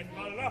 and with a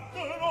laughter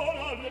on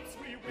our lips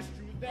we wished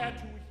you there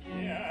to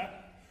hear.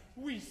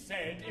 We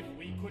said if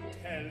we could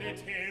tell it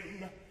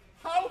him,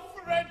 how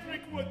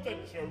Frederick would the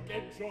joke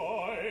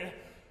enjoy.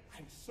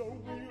 And so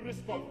we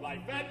risked our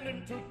life and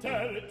limb to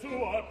tell it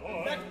to our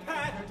boy. That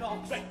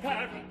paradox,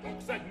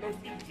 that most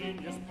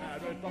ingenious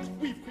paradox.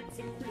 We've quips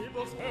and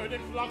quibbles heard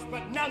in flocks,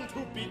 but none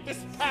to beat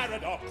this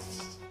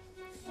paradox.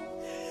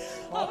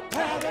 A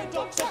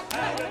paradox, a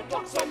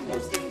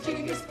most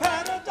ingenious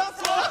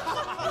paradox.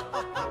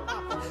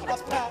 A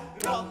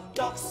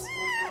paradox.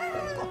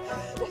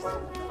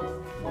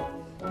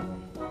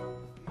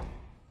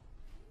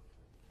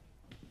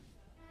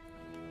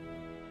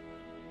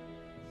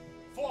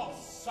 For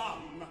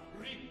some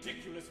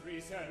ridiculous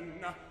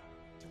reason,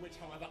 to which,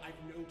 however,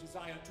 I've no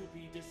desire to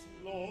be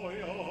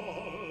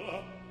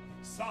disloyal,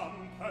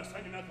 some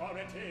person in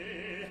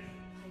authority, I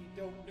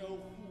don't know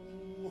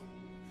who,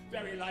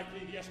 very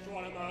likely the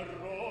Astronomer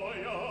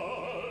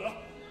Royal,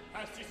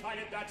 has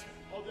decided that,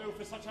 although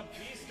for such a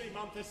beastly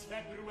month as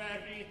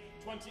February,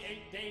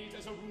 28 days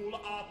as a rule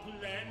are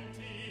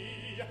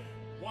plenty,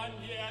 1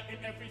 year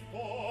in every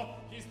 4,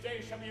 his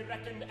days shall be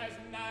reckoned as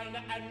 9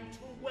 and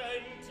 20.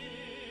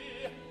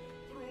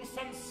 Through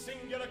some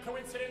singular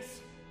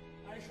coincidence,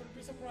 I shouldn't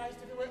be surprised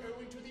if it were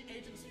owing to the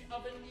agency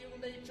of an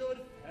ill-natured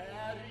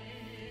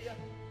fairy.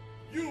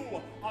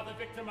 You are the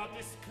victim of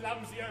this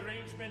clumsy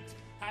arrangement,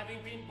 having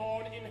been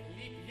born in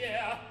leap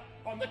year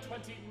on the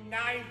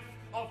 29th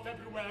of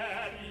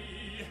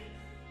February.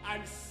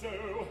 And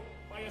so,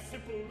 by a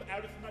simple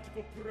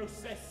arithmetical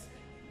process,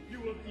 you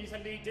will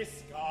easily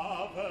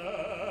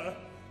discover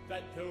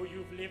that though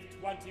you've lived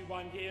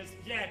 21 years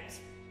yet,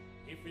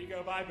 if we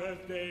go by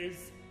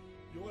birthdays,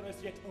 you're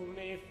as yet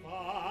only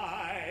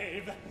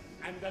 5,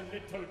 and a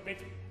little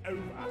bit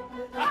over.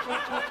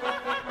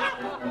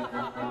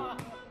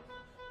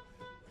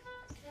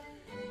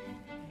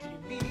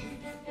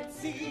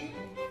 See?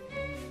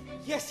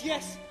 Yes,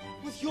 yes,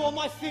 with your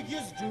my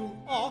figures do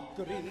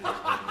agree.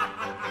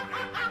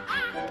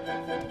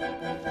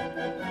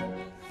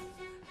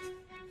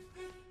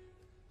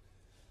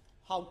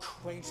 How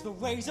quaint the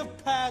ways of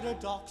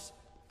paradox,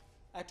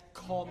 at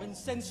common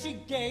sense she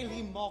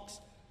gaily mocks.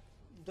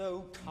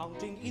 Though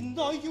counting in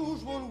the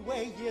usual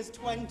way, years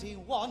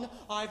 21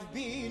 I've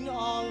been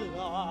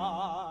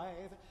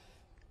alive.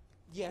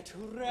 Yet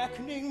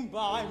reckoning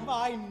by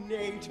my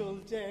natal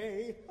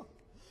day,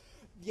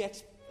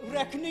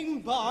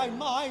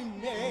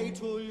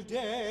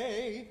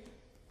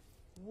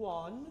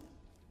 1,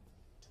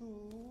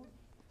 2,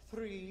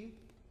 3,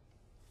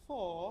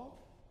 4.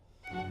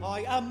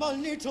 I am a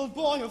little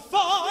boy of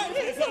 5.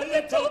 He's a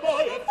little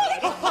boy of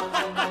 5.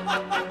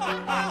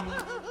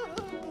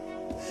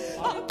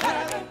 A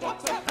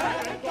paradox,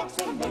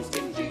 a most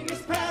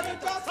ingenious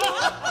paradox.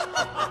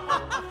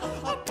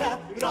 A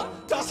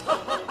paradox.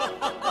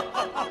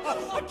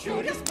 A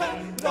curious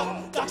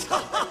paradox.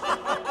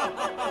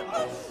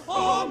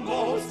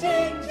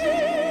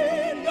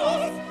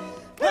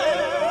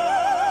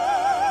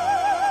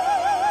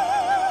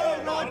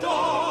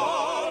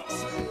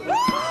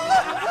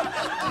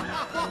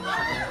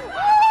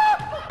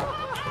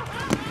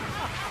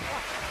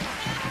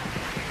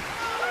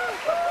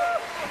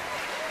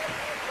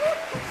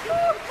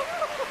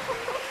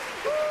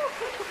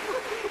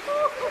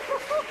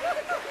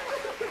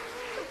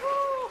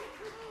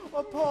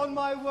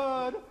 my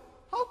word!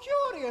 How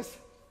curious!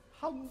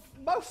 How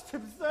most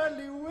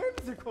absurdly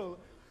whimsical!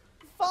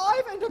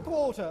 5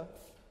 1/4.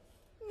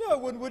 No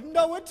one would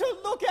know it to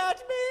look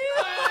at me!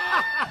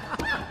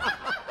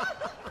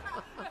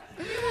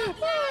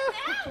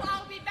 Now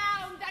I'll be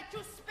bound that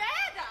you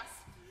spared us.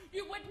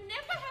 You would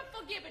never have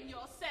forgiven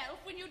yourself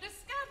when you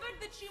discovered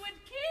that you had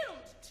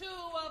killed 2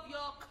 of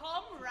your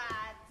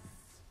comrades.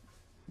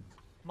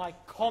 My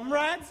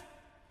comrades?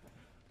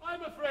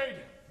 I'm afraid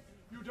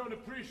you don't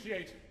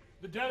appreciate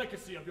the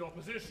delicacy of your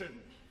position.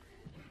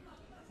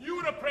 You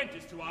were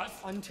apprenticed to us.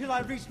 Until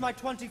I reached my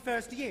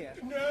 21st year.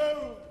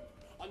 No!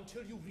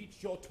 Until you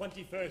reached your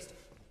 21st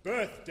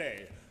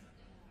birthday.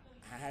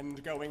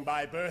 And going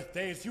by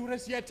birthdays, you're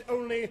as yet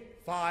only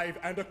 5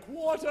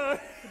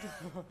 1/4.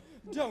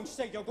 Don't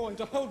say you're going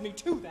to hold me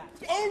to that.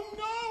 Oh,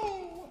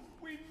 no!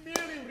 We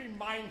merely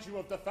remind you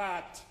of the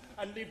fact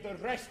and leave the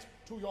rest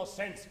to your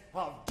sense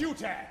of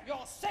duty.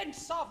 Your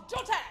sense of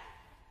duty!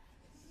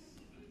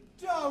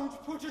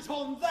 Don't put it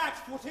on that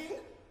footing!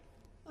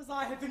 As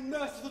I have been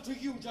merciful to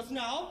you just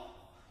now,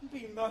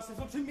 be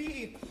merciful to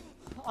me.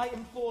 I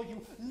implore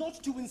you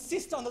not to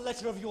insist on the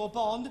letter of your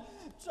bond,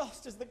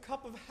 just as the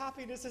cup of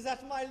happiness is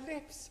at my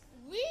lips.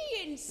 We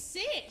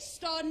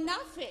insist on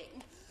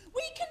nothing.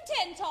 We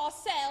content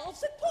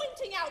ourselves with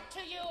pointing out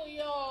to you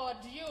your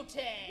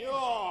duty.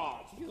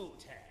 Your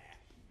duty.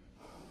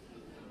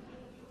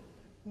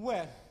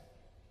 Well,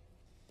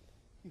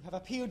 you have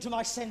appealed to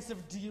my sense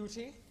of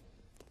duty,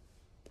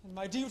 and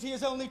my duty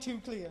is only too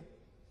clear.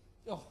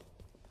 Oh,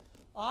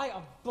 I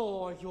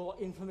abhor your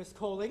infamous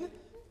calling.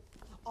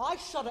 I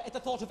shudder at the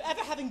thought of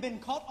ever having been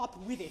caught up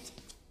with it.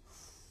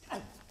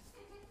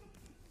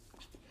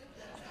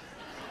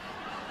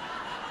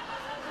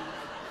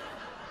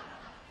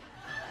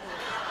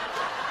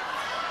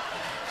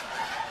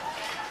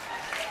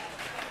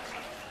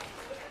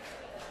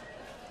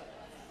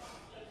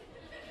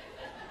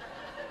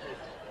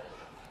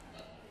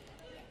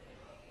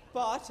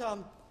 But,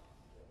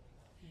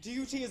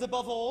 duty is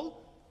above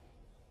all.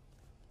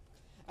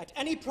 At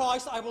any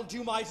price, I will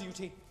do my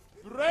duty.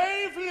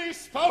 Bravely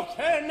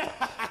spoken!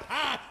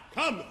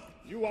 Come,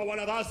 you are one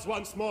of us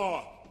once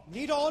more.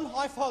 Lead on,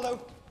 I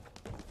follow.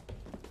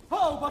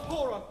 Oh, but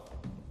horror!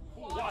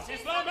 What is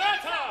the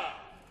matter?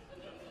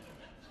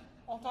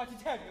 Ought I to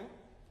tell you?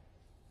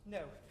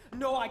 No,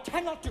 no, I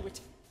cannot do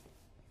it.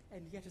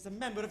 And yet, as a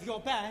member of your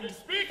band...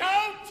 Speak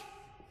out!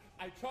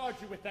 I charge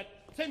you with that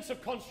sense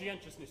of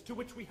conscientiousness to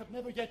which we have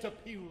never yet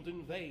appealed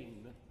in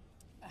vain.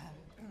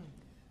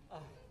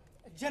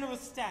 General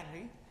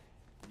Stanley?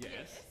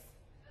 Yes?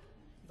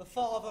 The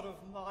father of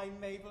my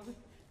Mabel?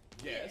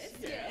 Yes,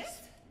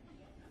 yes.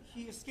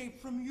 He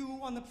escaped from you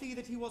on the plea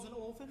that he was an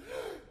orphan?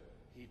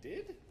 He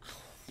did?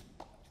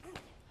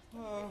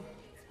 Oh,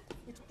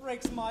 it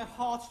breaks my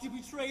heart to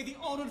betray the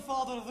honored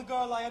father of the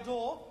girl I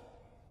adore.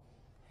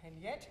 And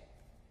yet,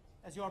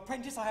 as your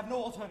apprentice, I have no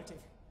alternative.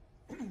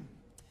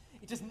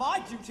 It is my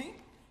duty...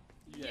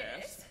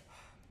 Yes.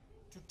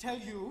 ...to tell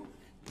you...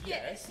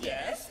 Yes,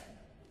 yes.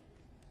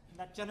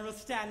 ...that General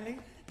Stanley...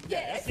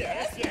 Yes,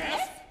 yes,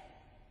 yes.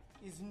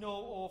 ...is no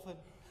orphan.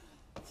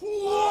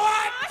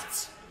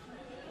 What?!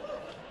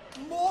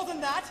 More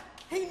than that,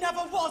 he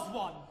never was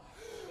one.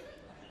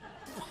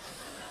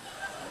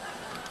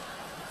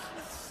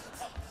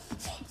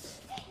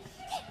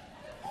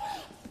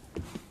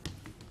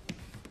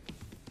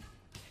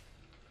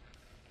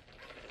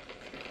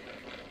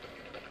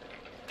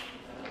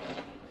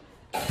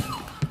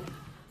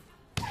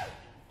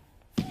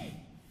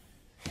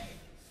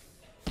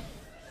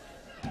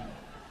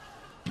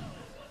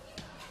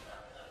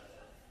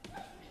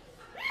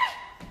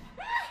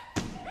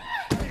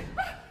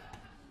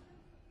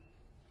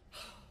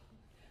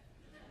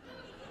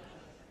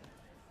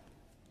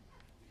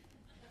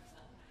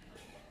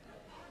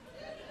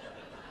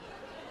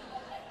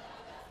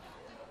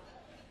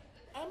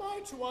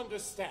 To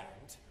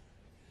understand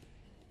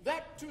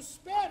that to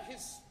spare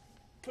his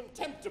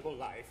contemptible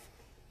life,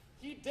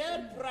 he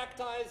dared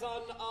practice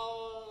on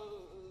our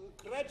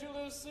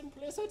credulous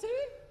simplicity?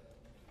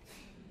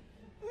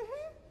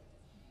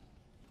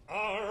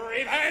 Our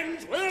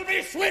revenge will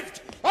be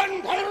swift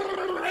and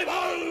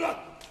terrible!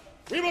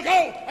 We will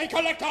go and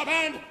collect our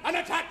band and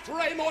attack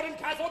Trey Morden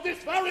Castle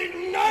this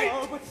very night!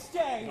 Oh, but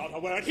stay! Not a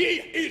word, he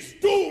is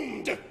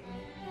doomed!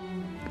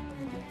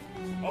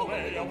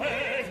 Away,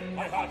 away,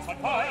 my heart's on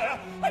fire.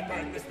 I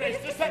burn this base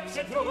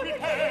deception to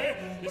repay.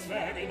 This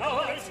very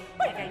night,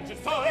 my vengeance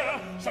fire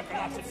shall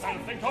collapse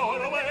itself and go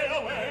away,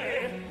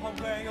 away.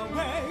 Away,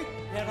 away,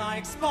 ere I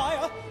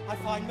expire, I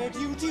find my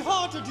duty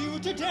hard to do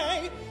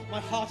today. My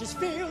heart is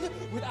filled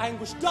with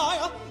anguish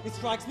dire. It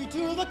strikes me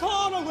to the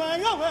core,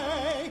 away,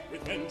 away.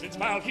 With vengeance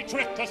foul he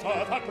tricked us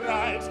of our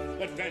prides.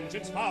 That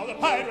vengeance foul the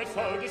pirate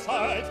so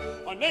decides.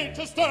 On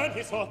nature stern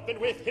he's opened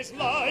with his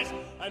lies.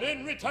 And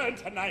in return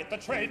tonight the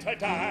traitor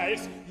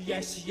dies.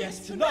 Yes,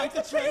 yes, tonight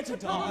the traitor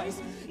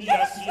dies.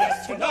 Yes,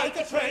 yes, tonight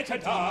the traitor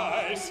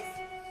dies.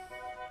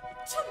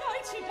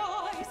 Tonight he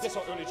dies. This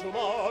or early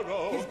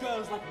tomorrow. His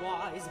girls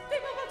likewise. They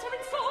will melt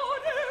in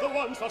sorrow. The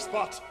ones of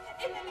spot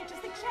in the natures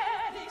they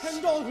cherish.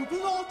 And all who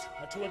do not,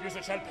 the two of you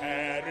that shall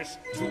perish.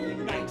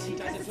 Tonight he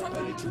dies as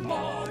suddenly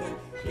tomorrow.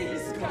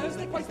 His curves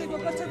likewise they will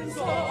butter in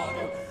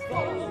sorrow.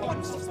 For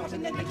one so smart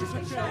in their natures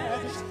will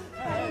cherish.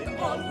 And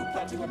all who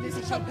plot to abuse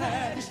it shall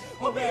perish.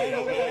 Away,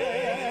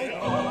 away,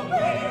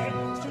 away.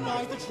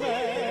 tonight the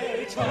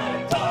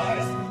traitor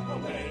dies.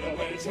 Away,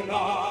 away,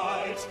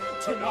 tonight,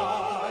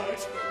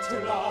 tonight,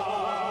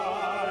 tonight.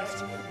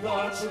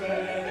 The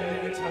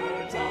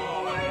traitor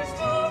dies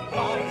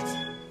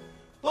tonight.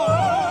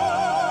 Oh!